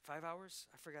 5 hours?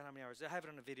 I forgot how many hours. I have it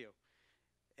on a video.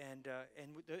 And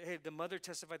the mother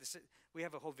testified. We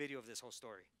have a whole video of this whole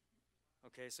story.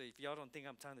 Okay, so if y'all don't think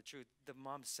I'm telling the truth, the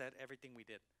mom said everything we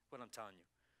did, what I'm telling you.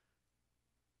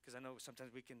 Because I know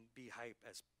sometimes we can be hype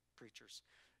as preachers.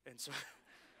 And so,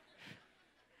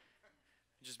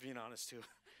 just being honest too.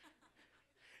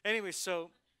 Anyway, so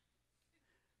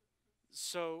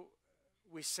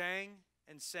we sang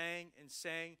and sang and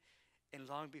sang, and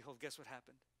lo and behold, guess what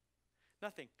happened?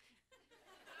 Nothing.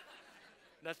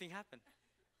 Nothing happened.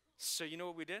 So you know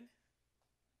what we did?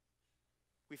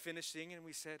 We finished singing and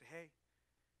we said, hey,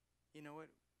 you know what?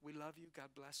 We love you. God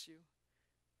bless you.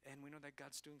 And we know that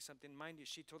God's doing something. Mind you,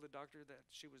 she told the doctor that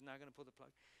she was not going to pull the plug.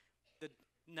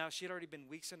 Now, she had already been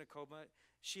weeks in a coma.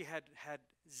 She had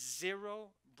zero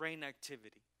brain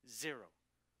activity. Zero.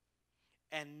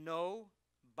 And no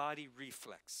body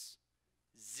reflex.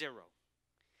 0.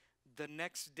 The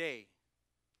next day,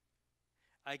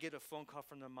 I get a phone call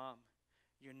from the mom.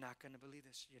 You're not going to believe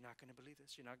this. You're not going to believe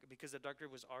this. You're not, because the doctor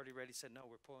was already ready, said, no,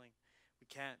 we're pulling. We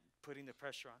can't, putting the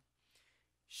pressure on.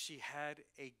 She had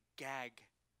a gag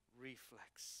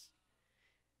reflex.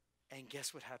 And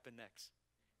guess what happened next?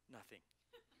 Nothing.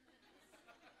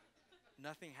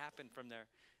 Nothing happened from there.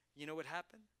 You know what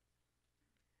happened?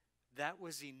 That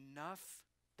was enough.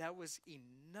 That was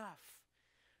enough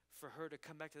for her to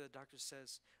come back to the doctor.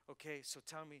 Says, okay, so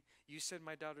tell me, you said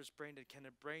my daughter's brain dead. Can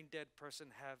a brain dead person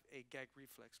have a gag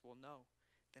reflex? Well, no.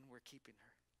 Then we're keeping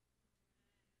her.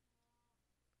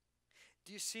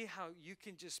 Do you see how you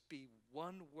can just be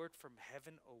one word from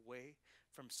heaven away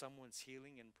from someone's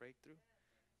healing and breakthrough?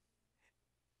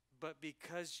 But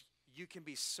because you can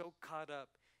be so caught up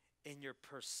in your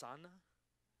persona,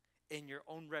 in your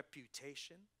own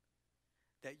reputation,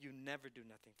 that you never do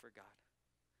nothing for God.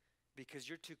 Because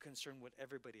you're too concerned what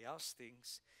everybody else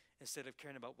thinks instead of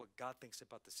caring about what God thinks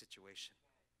about the situation.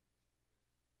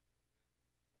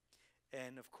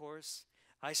 And of course,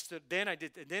 then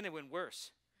it went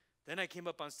worse. Then I came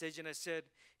up on stage and I said,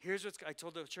 I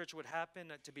told the church what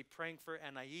happened, to be praying for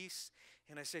Anais.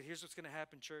 And I said, here's what's going to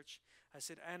happen, church. I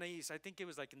said, Anais, I think it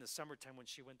was like in the summertime when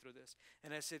she went through this.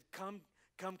 And I said, come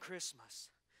Christmas,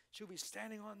 she'll be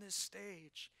standing on this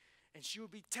stage and she will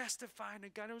be testifying to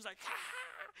God. And it was like, ha!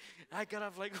 I got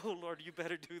off like, oh, Lord, you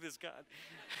better do this, God.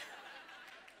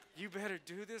 You better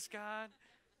do this, God.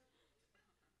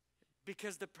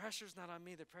 Because the pressure's not on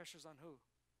me. The pressure's on who?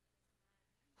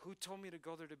 Who told me to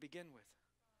go there to begin with?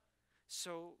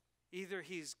 So either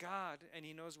he's God and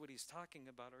he knows what he's talking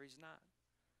about, or he's not.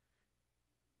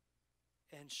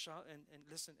 And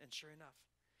listen, and sure enough,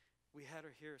 we had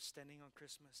her here standing on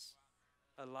Christmas,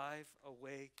 alive,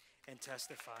 awake, and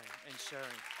testifying and sharing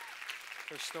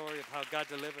her story of how God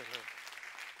delivered her.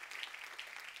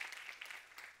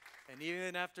 And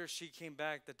even after she came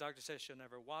back, the doctor said she'll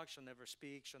never walk, she'll never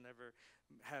speak, she'll never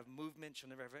have movement, she'll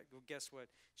never have, well, guess what?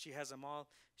 She has them all.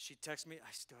 She texts me.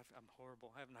 I'm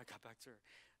horrible. I have not got back to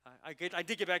her. I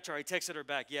did get back to her. I texted her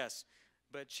back, yes.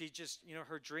 But she just,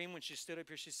 her dream when she stood up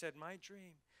here, she said, my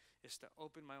dream is to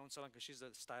open my own salon, because she's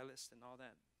a stylist and all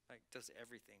that, like does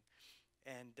everything.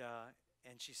 And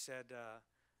she said,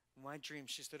 my dream,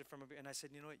 she stood up from her, and I said,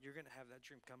 you know what, you're going to have that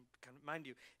dream come. Mind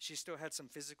you, she still had some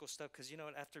physical stuff, because you know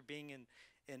what, after being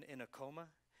in a coma,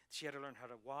 she had to learn how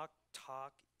to walk,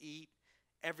 talk, eat,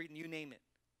 you name it.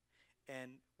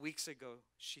 And weeks ago,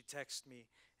 she texted me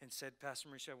and said, Pastor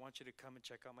Mauricio, I want you to come and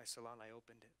check out my salon. I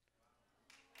opened it.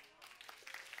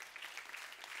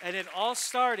 And it all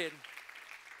started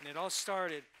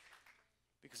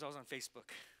because I was on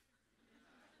Facebook.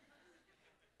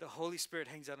 The Holy Spirit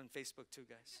hangs out on Facebook too,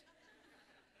 guys.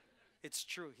 It's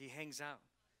true, he hangs out.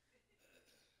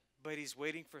 But he's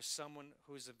waiting for someone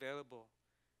who's available.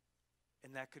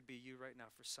 And that could be you right now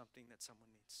for something that someone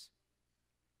needs.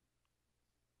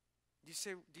 Do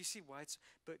you see why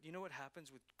but you know what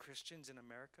happens with Christians in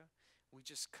America? We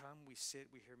just come, we sit,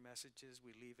 we hear messages,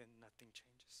 we leave, and nothing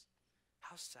changes.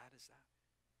 How sad is that?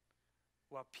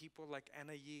 While people like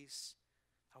Anais,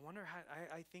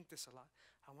 I think this a lot.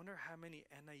 I wonder how many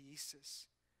Anaises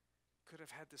could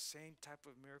have had the same type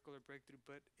of miracle or breakthrough,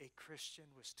 but a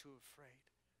Christian was too afraid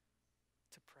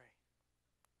to pray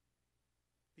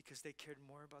because they cared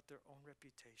more about their own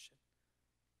reputation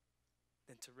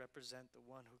than to represent the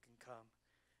one who can come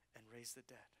and raise the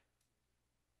dead.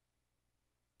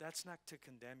 That's not to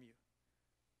condemn you,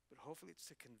 but hopefully it's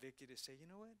to convict you to say, you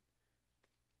know what?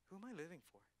 Who am I living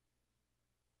for?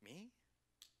 Me?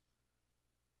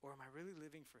 Or am I really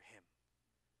living for him?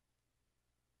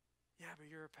 Yeah, but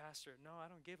you're a pastor. No, I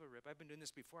don't give a rip. I've been doing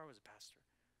this before I was a pastor.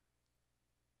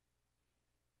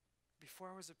 Before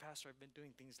I was a pastor, I've been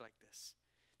doing things like this.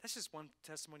 That's just one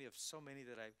testimony of so many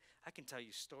that I can tell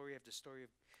you story after story of.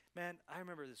 Man, I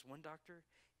remember this one doctor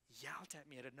yelled at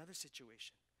me at another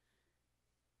situation.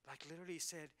 Like literally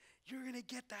said, you're going to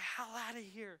get the hell out of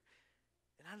here.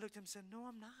 And I looked at him and said, no,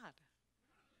 I'm not.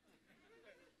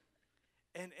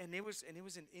 And it was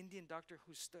an Indian doctor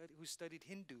who studied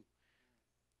Hindu.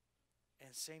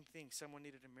 And same thing, someone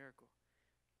needed a miracle.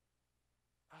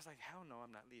 I was like, hell no,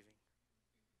 I'm not leaving.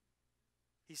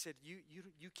 He said,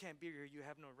 you can't be here, you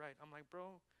have no right. I'm like,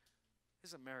 bro,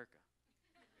 this is America.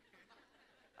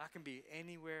 I can be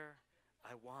anywhere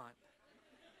I want.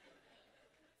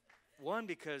 One,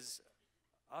 because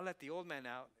I'll let the old man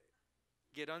out,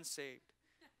 get unsaved,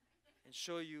 and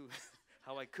show you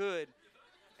how I could,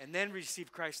 and then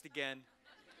receive Christ again,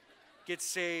 get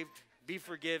saved, be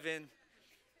forgiven.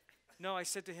 No, I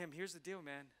said to him, here's the deal,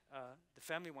 man. The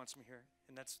family wants me here,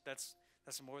 and that's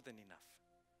That's more than enough.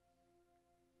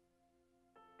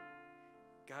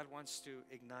 God wants to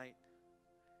ignite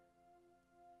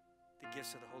the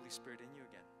gifts of the Holy Spirit in you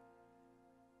again.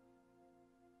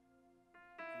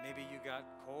 Maybe you got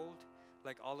cold,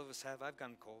 like all of us have. I've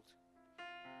gotten cold.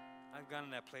 I've gotten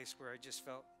in that place where I just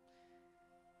felt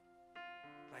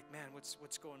like, man, what's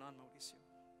going on, Mauricio?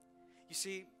 You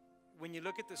see, when you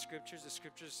look at the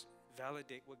scriptures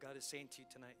validate what God is saying to you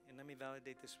tonight. And let me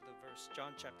validate this with a verse.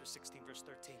 John chapter 16, verse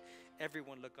 13.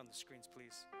 Everyone look on the screens,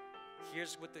 please.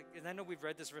 Here's what and I know we've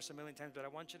read this verse a million times, but I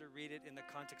want you to read it in the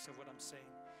context of what I'm saying.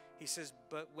 He says,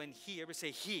 but when he, everybody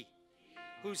say he.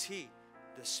 Who's he?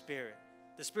 The Spirit.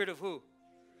 The Spirit of who?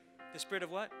 The Spirit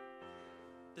of what?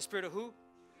 The Spirit of who?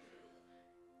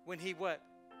 When he what?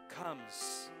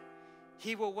 Comes.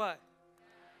 He will what?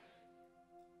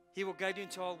 He will guide you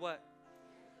into all what?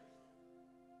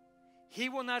 He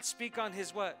will not speak on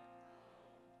his what?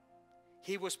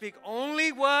 He will speak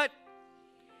only what?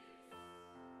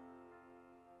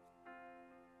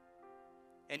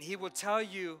 And he will tell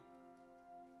you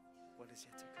what is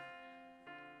yet to come.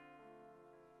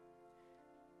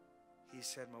 He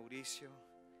said, Mauricio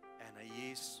and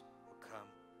Anais will come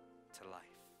to life.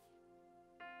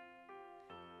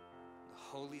 The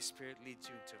Holy Spirit leads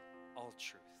you into all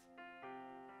truth.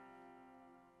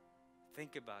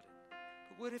 Think about it.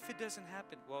 But what if it doesn't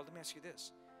happen? Well, let me ask you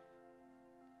this.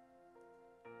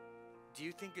 Do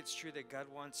you think it's true that God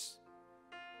wants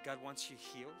you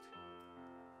healed?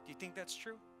 Do you think that's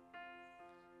true?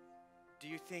 Do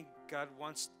you think God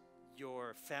wants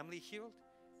your family healed?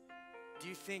 Do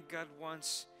you think God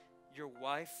wants your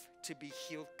wife to be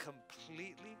healed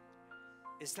completely?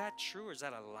 Is that true or is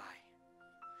that a lie?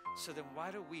 So then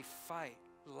why do we fight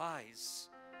lies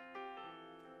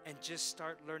and just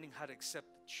start learning how to accept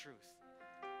the truth?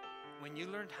 When you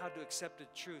learn how to accept the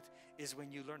truth is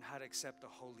when you learn how to accept the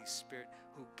Holy Spirit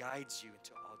who guides you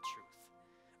into all truth.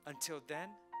 Until then,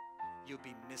 you'll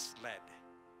be misled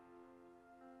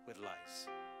with lies.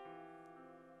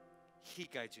 He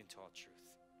guides you into all truth.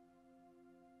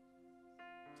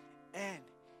 And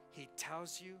he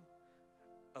tells you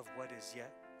of what is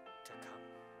yet to come.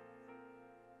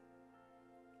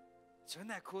 So isn't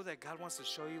that cool that God wants to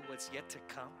show you what's yet to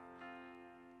come?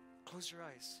 Close your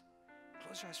eyes.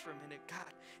 Close your eyes for a minute.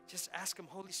 God, just ask him,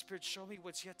 Holy Spirit, show me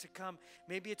what's yet to come.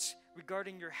 Maybe it's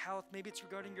regarding your health. Maybe it's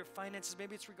regarding your finances.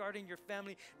 Maybe it's regarding your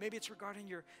family. Maybe it's regarding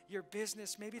your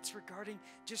business. Maybe it's regarding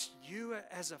just you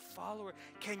as a follower.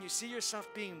 Can you see yourself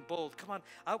being bold? Come on,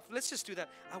 let's just do that.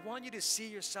 I want you to see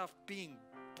yourself being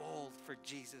bold for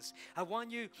Jesus. I want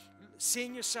you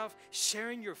seeing yourself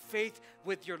sharing your faith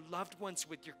with your loved ones,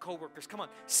 with your coworkers. Come on,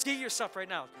 see yourself right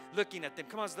now looking at them.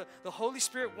 Come on, the Holy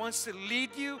Spirit wants to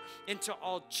lead you into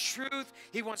all truth.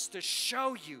 He wants to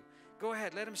show you. Go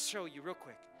ahead, let him show you real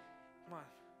quick. Come on.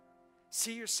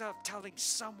 See yourself telling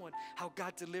someone how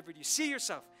God delivered you. See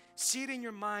yourself. See it in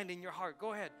your mind, in your heart.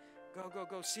 Go ahead.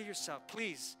 Go. See yourself,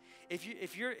 please.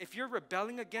 If you're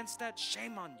rebelling against that,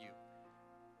 shame on you.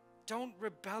 Don't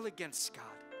rebel against God.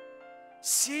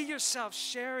 See yourself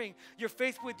sharing your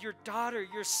faith with your daughter,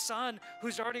 your son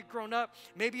who's already grown up.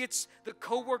 Maybe it's the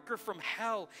coworker from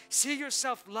hell. See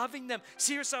yourself loving them.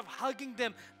 See yourself hugging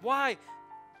them. Why?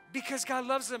 Because God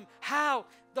loves them. How?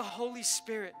 The Holy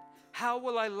Spirit. How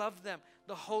will I love them?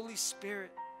 The Holy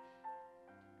Spirit.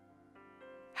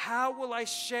 How will I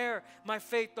share my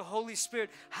faith? The Holy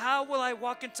Spirit. How will I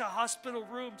walk into hospital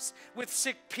rooms with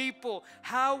sick people?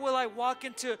 How will I walk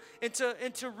into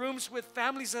rooms with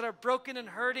families that are broken and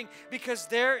hurting because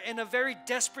they're in a very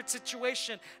desperate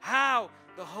situation? How?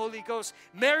 The Holy Ghost.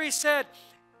 Mary said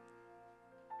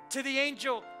to the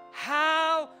angel,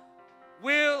 how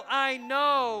will I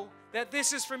know that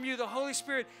this is from you, the Holy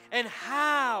Spirit? And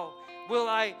how will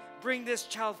I bring this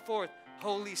child forth?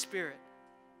 Holy Spirit.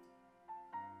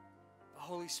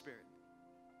 Holy Spirit.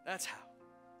 That's how.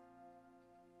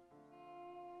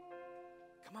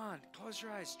 Come on, close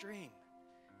your eyes, dream.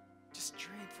 Just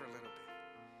dream for a little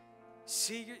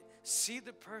bit. See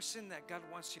the person that God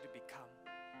wants you to become,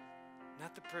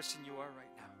 not the person you are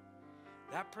right now.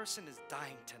 That person is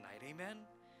dying tonight, amen?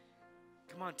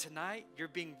 Come on, tonight you're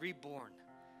being reborn.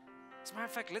 As a matter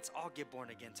of fact, let's all get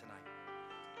born again tonight.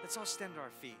 Let's all stand to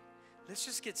our feet. Let's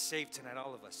just get saved tonight,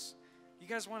 all of us. You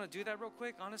guys want to do that real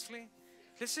quick, honestly?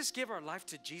 Let's just give our life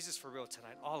to Jesus for real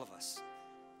tonight, all of us.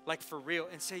 Like for real.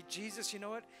 And say, Jesus, you know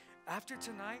what? After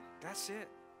tonight, that's it.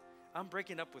 I'm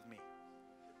breaking up with me.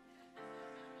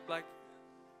 Like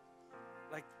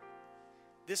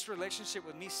this relationship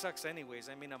with me sucks anyways.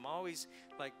 I mean, I'm always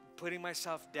like putting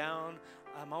myself down.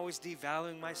 I'm always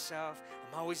devaluing myself.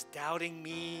 I'm always doubting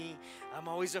me. I'm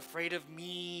always afraid of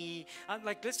me. I'm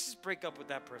like, let's just break up with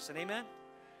that person. Amen?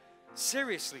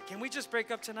 Seriously, can we just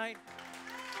break up tonight?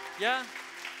 Yeah?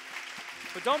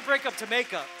 But don't break up to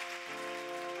make up.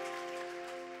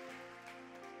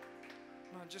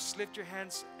 Come on, just lift your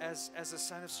hands as a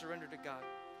sign of surrender to God.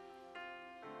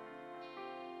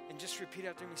 And just repeat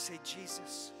after me. Say,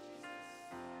 Jesus,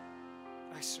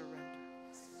 I surrender.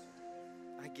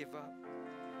 I give up.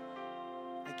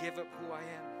 I give up who I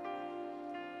am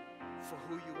for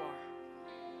who you are.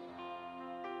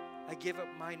 I give up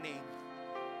my name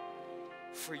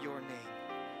for your name,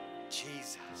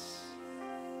 Jesus.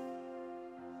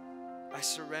 I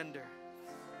surrender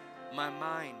my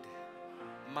mind,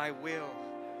 my will,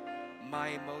 my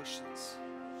emotions.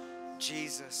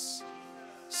 Jesus,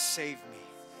 save me.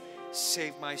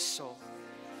 Save my soul.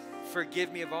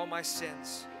 Forgive me of all my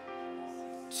sins.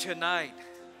 Tonight,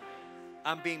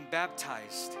 I'm being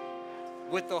baptized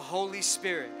with the Holy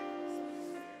Spirit,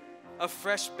 a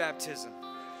fresh baptism.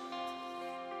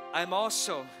 I'm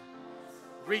also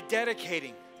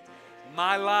rededicating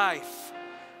my life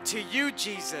to you,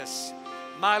 Jesus.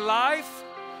 My life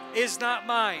is not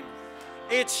mine,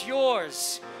 it's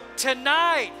yours.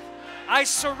 Tonight, I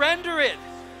surrender it,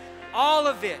 all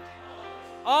of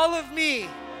me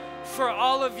for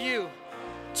all of you.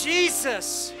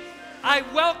 Jesus, I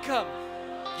welcome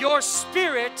your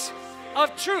Spirit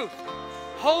of truth.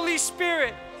 Holy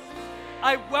Spirit,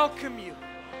 I welcome you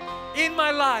in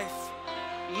my life.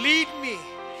 Lead me,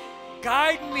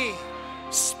 guide me,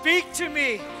 speak to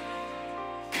me,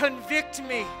 convict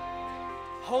me.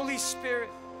 Holy Spirit,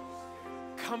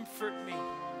 comfort me.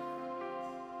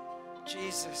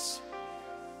 Jesus,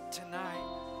 tonight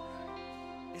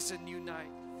is a new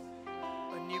night,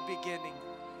 a new beginning,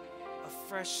 a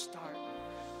fresh start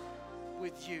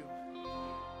with you.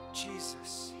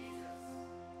 Jesus,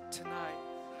 tonight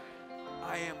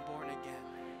I am born again,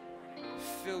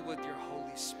 filled with your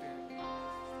Holy Spirit,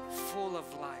 full of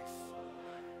life,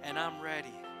 and I'm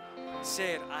ready.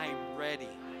 Say it, I am ready.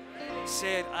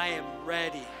 Say it, I am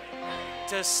ready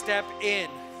to step in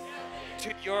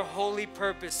to your holy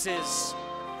purposes,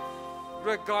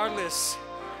 regardless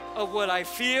of what I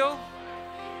feel,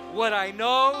 what I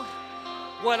know,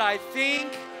 what I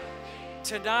think.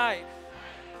 Tonight,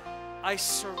 I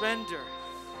surrender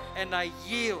and I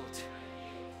yield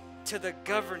to the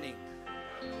governing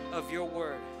of your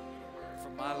word for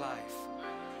my life.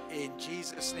 In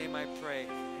Jesus' name I pray.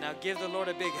 Now give the Lord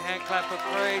a big hand clap of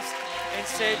praise and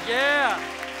say, yeah,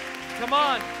 come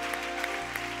on.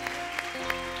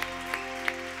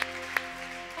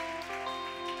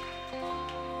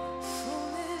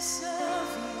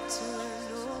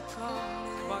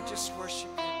 Come on, just worship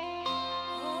Him.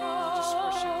 Just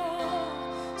worship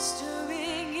Him.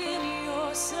 Stirring in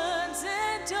your sons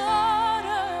and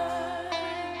daughters,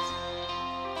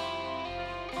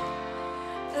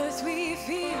 earthly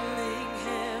feeling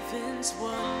heaven's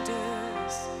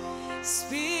wonders.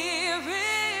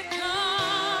 Spirit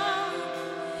come,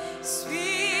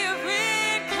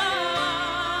 Spirit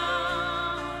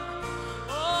come.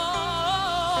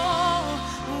 Oh,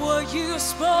 what you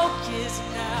spoke is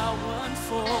now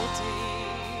unfolding.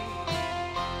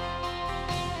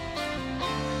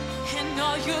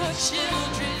 All your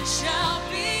children shall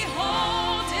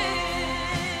behold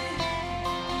it,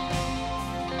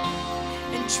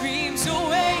 and dreams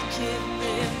awaken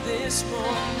in this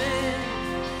moment.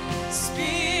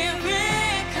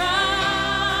 Spirit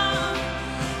come,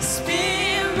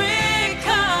 Spirit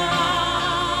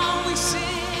come. We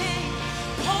sing,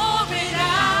 pour it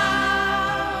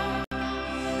out,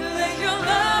 let your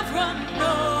love run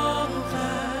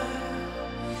over,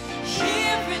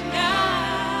 here and now.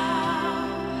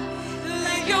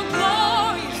 Your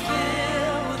glory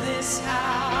fill this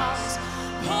house.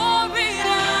 Pour it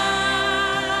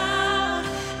out.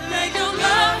 Let your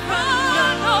love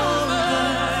run over.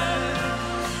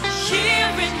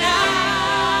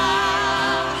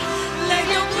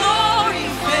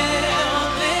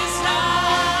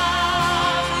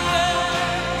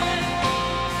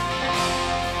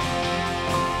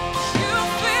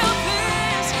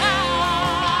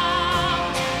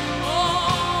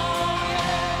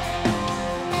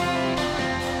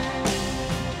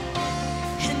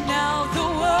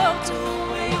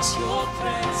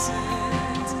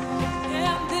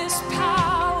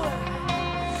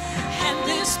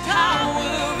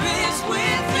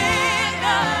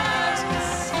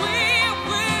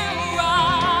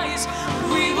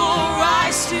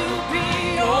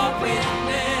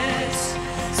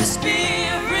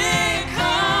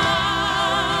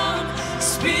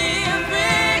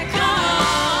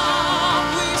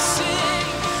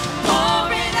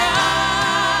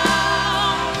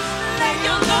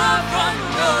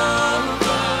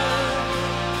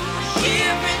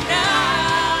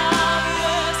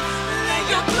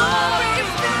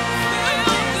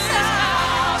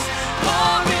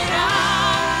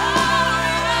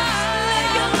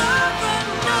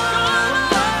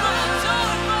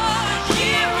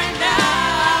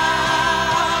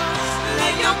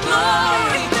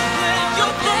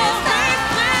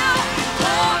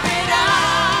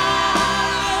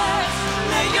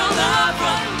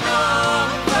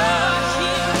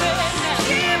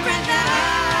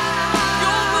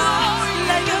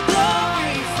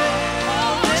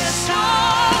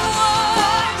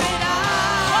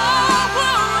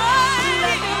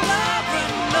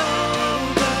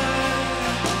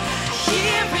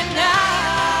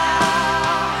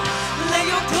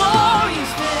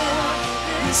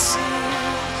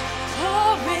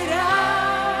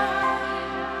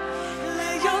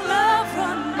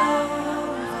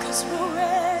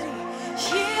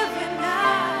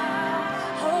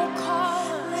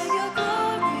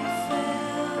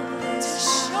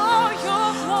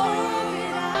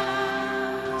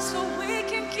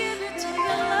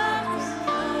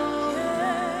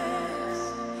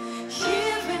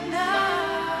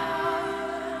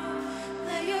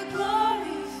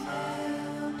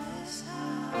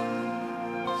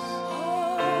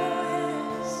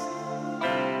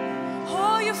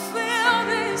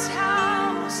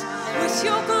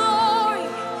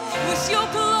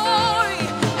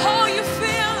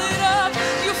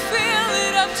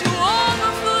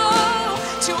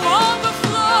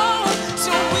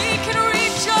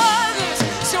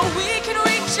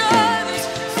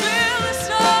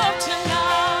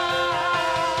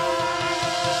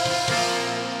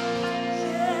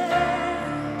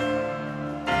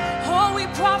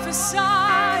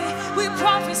 we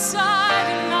prophesy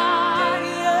tonight,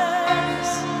 yes.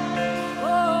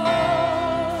 Oh,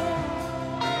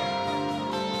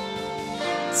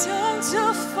 tongues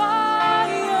of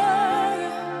fire,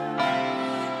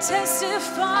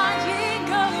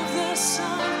 testifying of the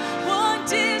Son, one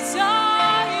desire.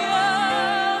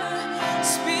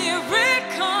 Spirit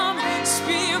come,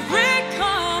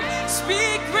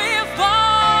 speak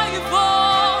revival,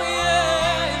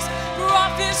 yes.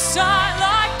 Prophesy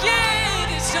like it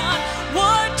is done,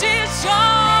 one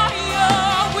desire.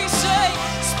 We say,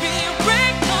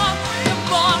 Spirit come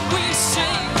on, we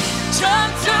sing,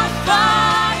 tongues of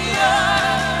fire,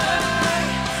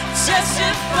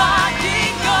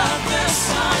 testifying of the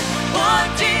Son,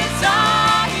 one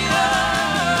desire.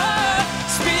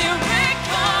 Spirit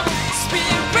come,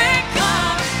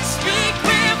 speak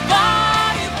revival.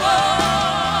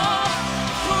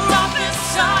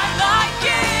 Prophesy like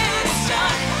it's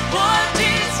done, one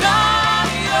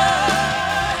desire.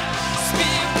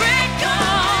 Spirit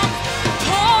come,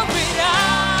 pour it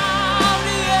out,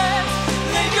 yes.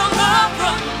 Let your love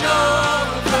run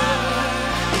over.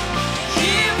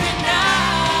 Here and now,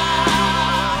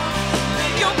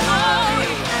 let your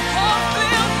glory all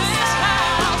fill this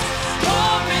house.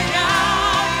 Pour it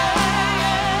out, yeah.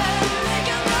 Let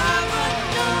your love run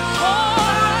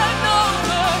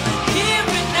over. Here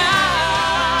and now,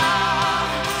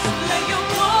 let your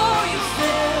glory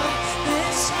fill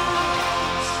this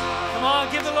house. Come on,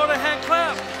 give the Lord a hand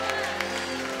clap.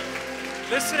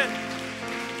 Listen.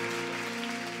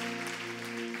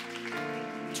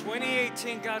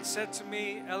 2018, God said to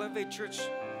me, Elevate Church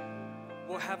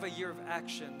will have a year of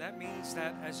action. That means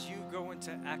that as you go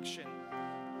into action,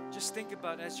 just think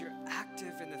about as you're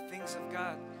active in the things of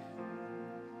God,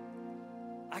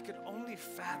 I could only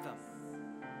fathom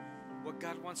what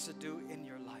God wants to do in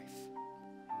your life.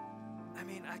 I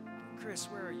mean, Chris,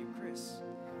 where are you, Chris?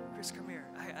 Chris, come here.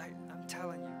 I'm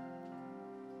telling you.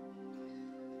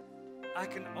 I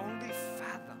can only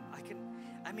fathom.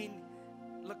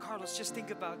 Look, Carlos, just think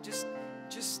about, just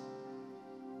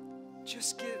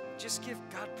give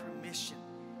God permission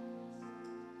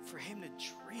for Him to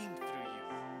dream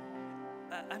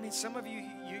through you. Some of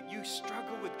you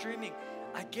struggle with dreaming.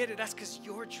 I get it. That's because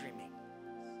you're dreaming.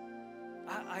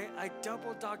 I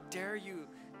double dog dare you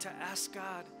to ask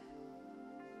God,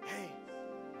 hey,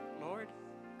 Lord,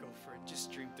 go for it.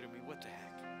 Just dream through me. What the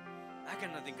heck? I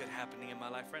got nothing good happening in my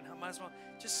life right now. Might as well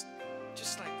just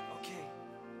like, okay,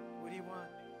 what do you want?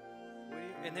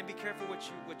 And then be careful what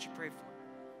you pray for.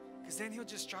 Because then He'll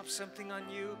just drop something on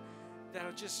you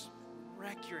that'll just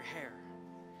wreck your hair.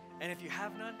 And if you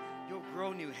have none, you'll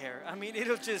grow new hair.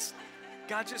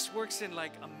 God just works in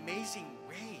like amazing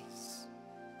ways.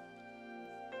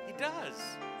 He does.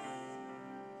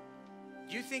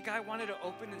 You think I wanted to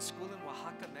open in school in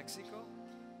Oaxaca, Mexico?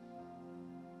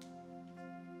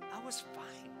 I was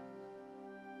fine.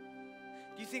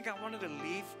 Do you think I wanted to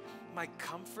leave my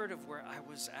comfort of where I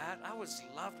was at? I was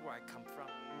loved where I come from.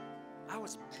 I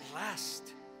was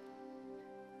blessed.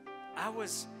 I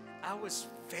was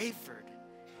favored.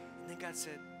 And then God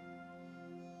said,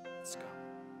 let's go.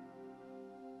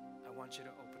 I want you to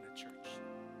open a church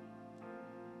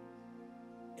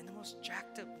in the most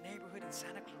jacked up neighborhood in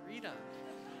Santa Clarita.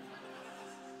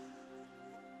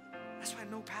 That's why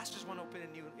no pastors want to open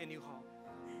in Newhall.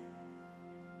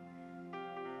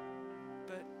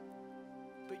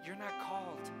 But you're not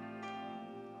called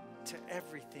to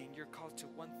everything. You're called to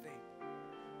one thing.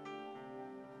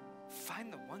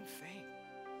 Find the one thing.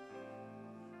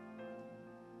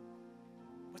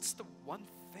 What's the one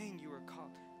thing you are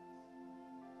called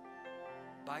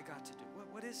by God to do?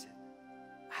 What is it?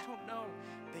 I don't know.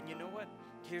 Then you know what?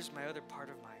 Here's my other part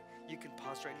of my. You can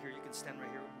pause right here. You can stand right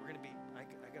here. We're gonna be. I'm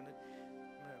gonna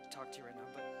talk to you right now.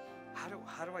 But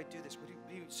how do I do this? What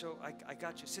do you? So I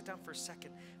got you. Sit down for a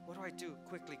second. What do I do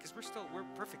quickly? Because we're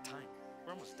perfect time.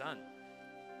 We're almost done.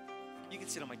 You can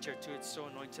sit on my chair too. It's so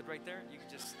anointed right there. You can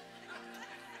just.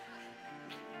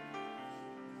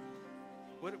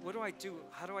 What do I do?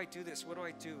 How do I do this? What do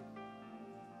I do?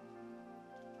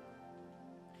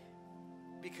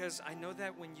 Because I know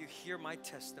that when you hear my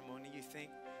testimony, you think,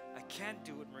 I can't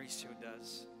do what Mauricio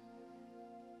does.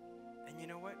 And you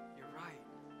know what? You're right.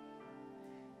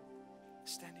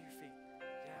 Stand to your feet.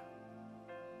 Yeah.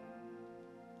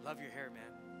 Love your hair,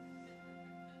 man.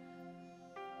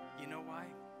 You know why?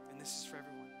 And this is for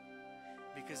everyone.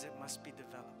 Because it must be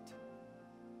developed.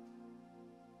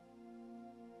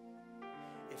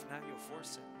 If not, you'll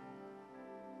force it.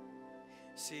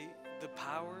 See, the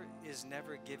power is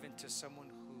never given to someone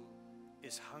who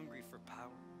is hungry for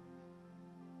power.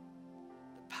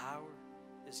 The power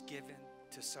is given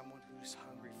to someone who's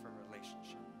hungry for a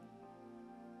relationship.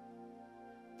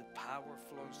 The power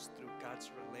flows through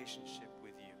God's relationship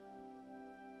with you.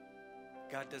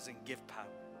 God doesn't give power.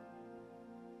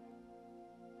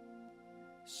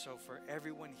 So for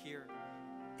everyone here,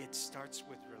 it starts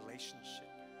with relationship.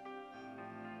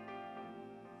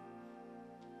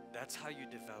 That's how you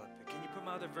develop it. Can you put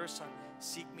my other verse on?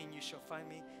 Seek me and you shall find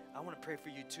me. I want to pray for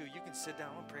you too. You can sit down.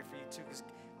 I want to pray for you too, because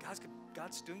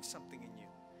God's doing something in you.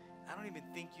 I don't even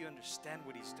think you understand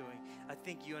what he's doing. I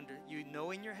think you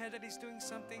know in your head that he's doing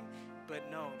something, but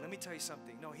no, let me tell you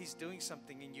something. No, he's doing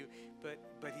something in you, but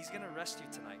he's going to arrest you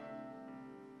tonight.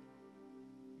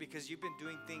 Because you've been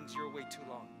doing things your way too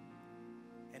long.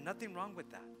 And nothing wrong with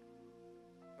that.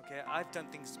 Okay, I've done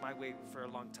things my way for a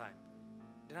long time.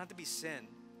 Didn't have to be sin.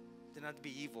 Didn't have to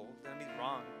be evil. Didn't have to be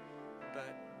wrong.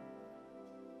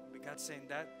 But God's saying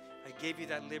that I gave you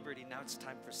that liberty. Now it's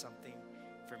time for something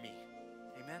for me.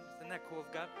 Amen? Isn't that cool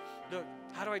of God? Look,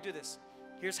 how do I do this?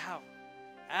 Here's how.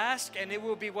 Ask and it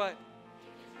will be what?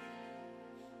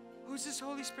 Who's this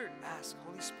Holy Spirit? Ask,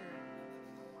 Holy Spirit. I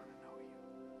want to know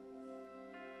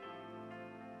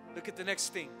you. Look at the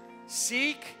next thing.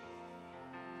 Seek.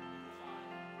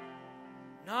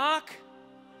 Knock.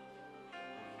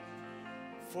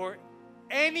 For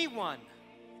anyone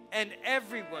and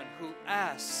everyone who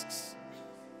asks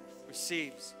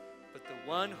receives, but the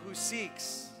one who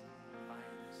seeks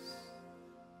finds.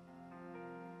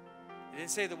 It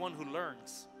didn't say the one who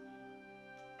learns.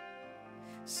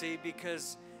 See,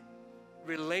 because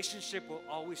relationship will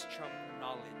always trump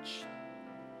knowledge.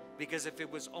 Because if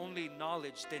it was only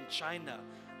knowledge, then China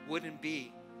wouldn't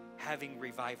be having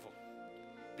revival.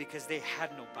 Because they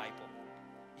had no Bible,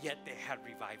 yet they had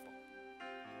revival.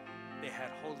 They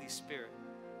had Holy Spirit.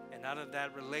 And out of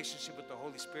that relationship with the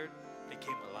Holy Spirit, they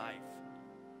came alive.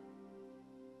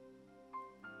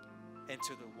 And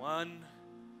to the one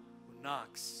who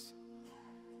knocks,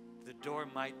 the door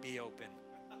might be open.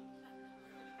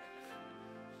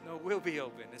 No, it will be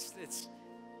open. It's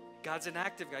God's an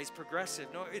active guy. He's progressive.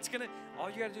 No, it's gonna.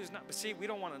 All you gotta do is not. But see, we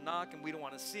don't want to knock and we don't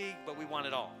want to seek, but we want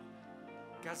it all.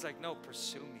 God's like, no,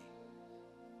 pursue me.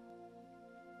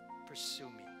 Pursue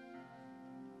me.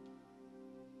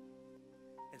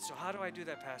 And so, how do I do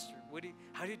that, Pastor?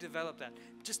 How do you develop that?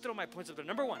 Just throw my points up there.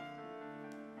 Number one,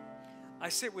 I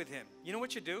sit with him. You know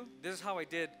what you do? This is how I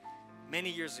did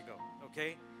many years ago.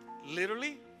 Okay,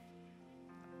 literally.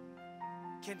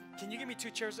 Can you give me 2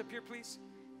 chairs up here, please?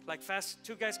 Like fast,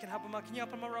 2 guys can help him out. Can you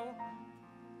help him out, Raul?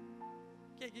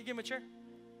 Yeah, you give him a chair?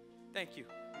 Thank you.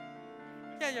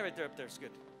 Yeah, right there, up there. It's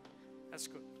good. That's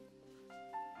good.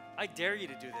 I dare you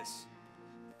to do this.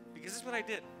 Because this is what I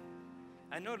did.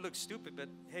 I know it looks stupid, but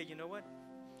hey, you know what?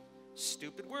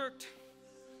 Stupid worked.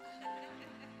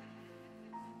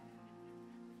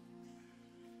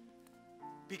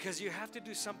 Because you have to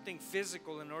do something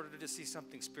physical in order to see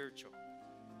something spiritual.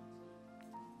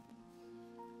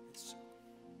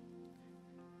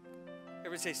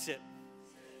 Everybody say sit.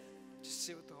 Just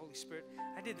sit with the Holy Spirit.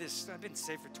 I did this. I've been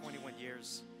saved for 21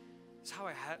 years.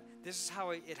 This is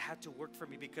how it had to work for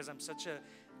me because I'm such a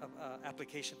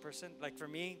application person. Like for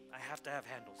me, I have to have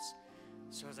handles.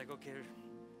 So I was like, okay,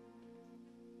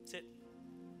 sit.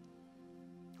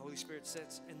 Holy Spirit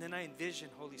sits. And then I envision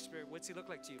Holy Spirit. What's he look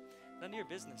like to you? None of your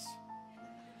business.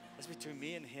 That's between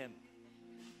me and him.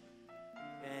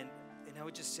 And I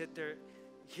would just sit there.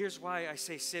 Here's why I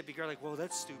say sit, because you're like, well,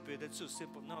 that's stupid. That's so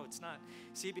simple. No, it's not.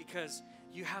 See, because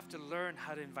you have to learn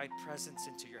how to invite presence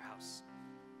into your house.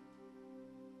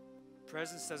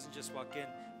 Presence doesn't just walk in.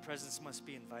 Presence must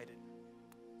be invited.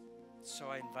 So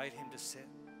I invite him to sit.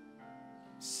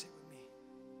 Sit with me.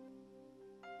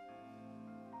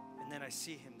 And then I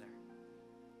see him there.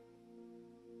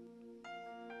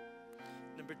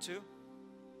 Number 2,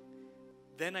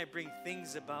 then I bring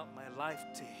things about my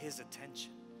life to his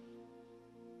attention.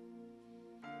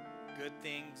 Good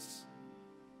things,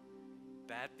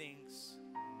 bad things,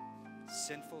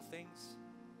 sinful things,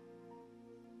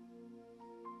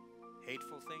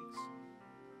 hateful things,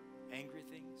 angry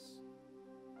things.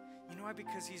 You know why?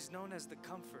 Because he's known as the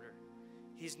comforter.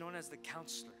 He's known as the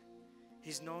counselor.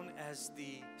 He's known as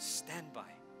the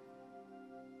standby.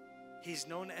 He's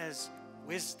known as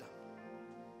wisdom.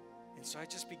 And so I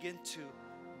just begin to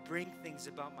bring things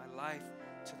about my life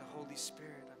to the Holy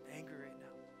Spirit. I'm angry right now.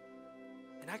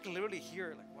 And I can literally hear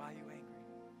it, like, why are you angry?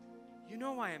 You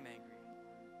know why I'm angry.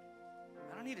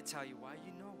 I don't need to tell you why.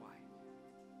 You know why.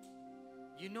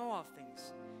 You know all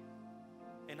things.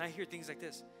 And I hear things like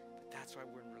this, but that's why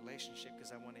we're in relationship,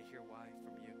 because I want to hear why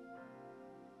from you.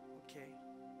 Okay.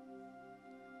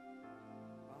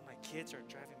 Well, my kids are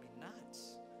driving me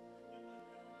nuts.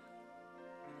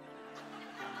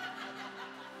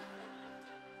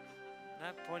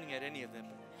 not pointing at any of them.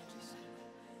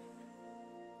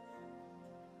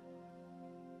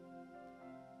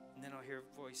 And then I'll hear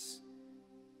a voice.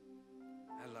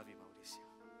 I love you, Mauricio.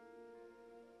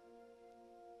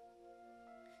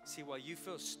 See, while you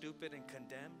feel stupid and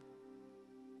condemned,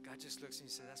 God just looks and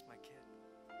says, that's my kid.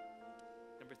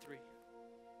 Number 3,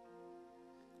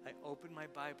 I open my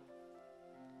Bible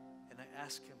and I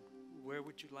ask him, where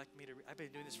would you like me to read? I've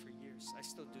been doing this for years. I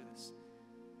still do this.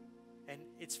 And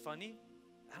it's funny.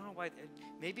 I don't know why.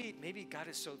 Maybe God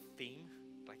is so theme,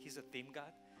 like he's a theme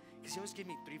God. Because he always gives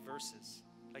me 3 verses,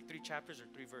 like 3 chapters or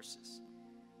 3 verses.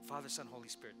 Father, Son, Holy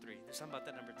Spirit, 3. There's something about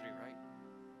that number 3, right?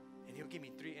 And he'll give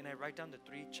me 3, and I write down the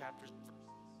 3 chapters.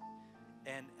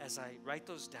 And as I write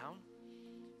those down,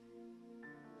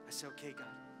 I say, okay, God,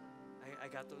 I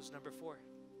got those. Number 4.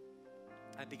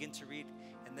 I begin to read,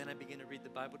 and then I begin to read the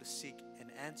Bible to seek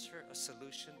an answer, a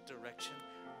solution, direction,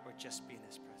 or just be in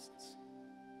his presence.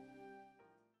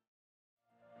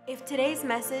 If today's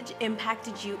message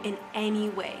impacted you in any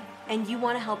way and you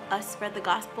want to help us spread the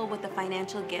gospel with a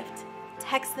financial gift,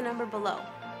 text the number below,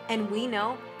 and we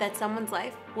know that someone's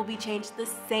life will be changed the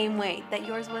same way that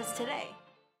yours was today.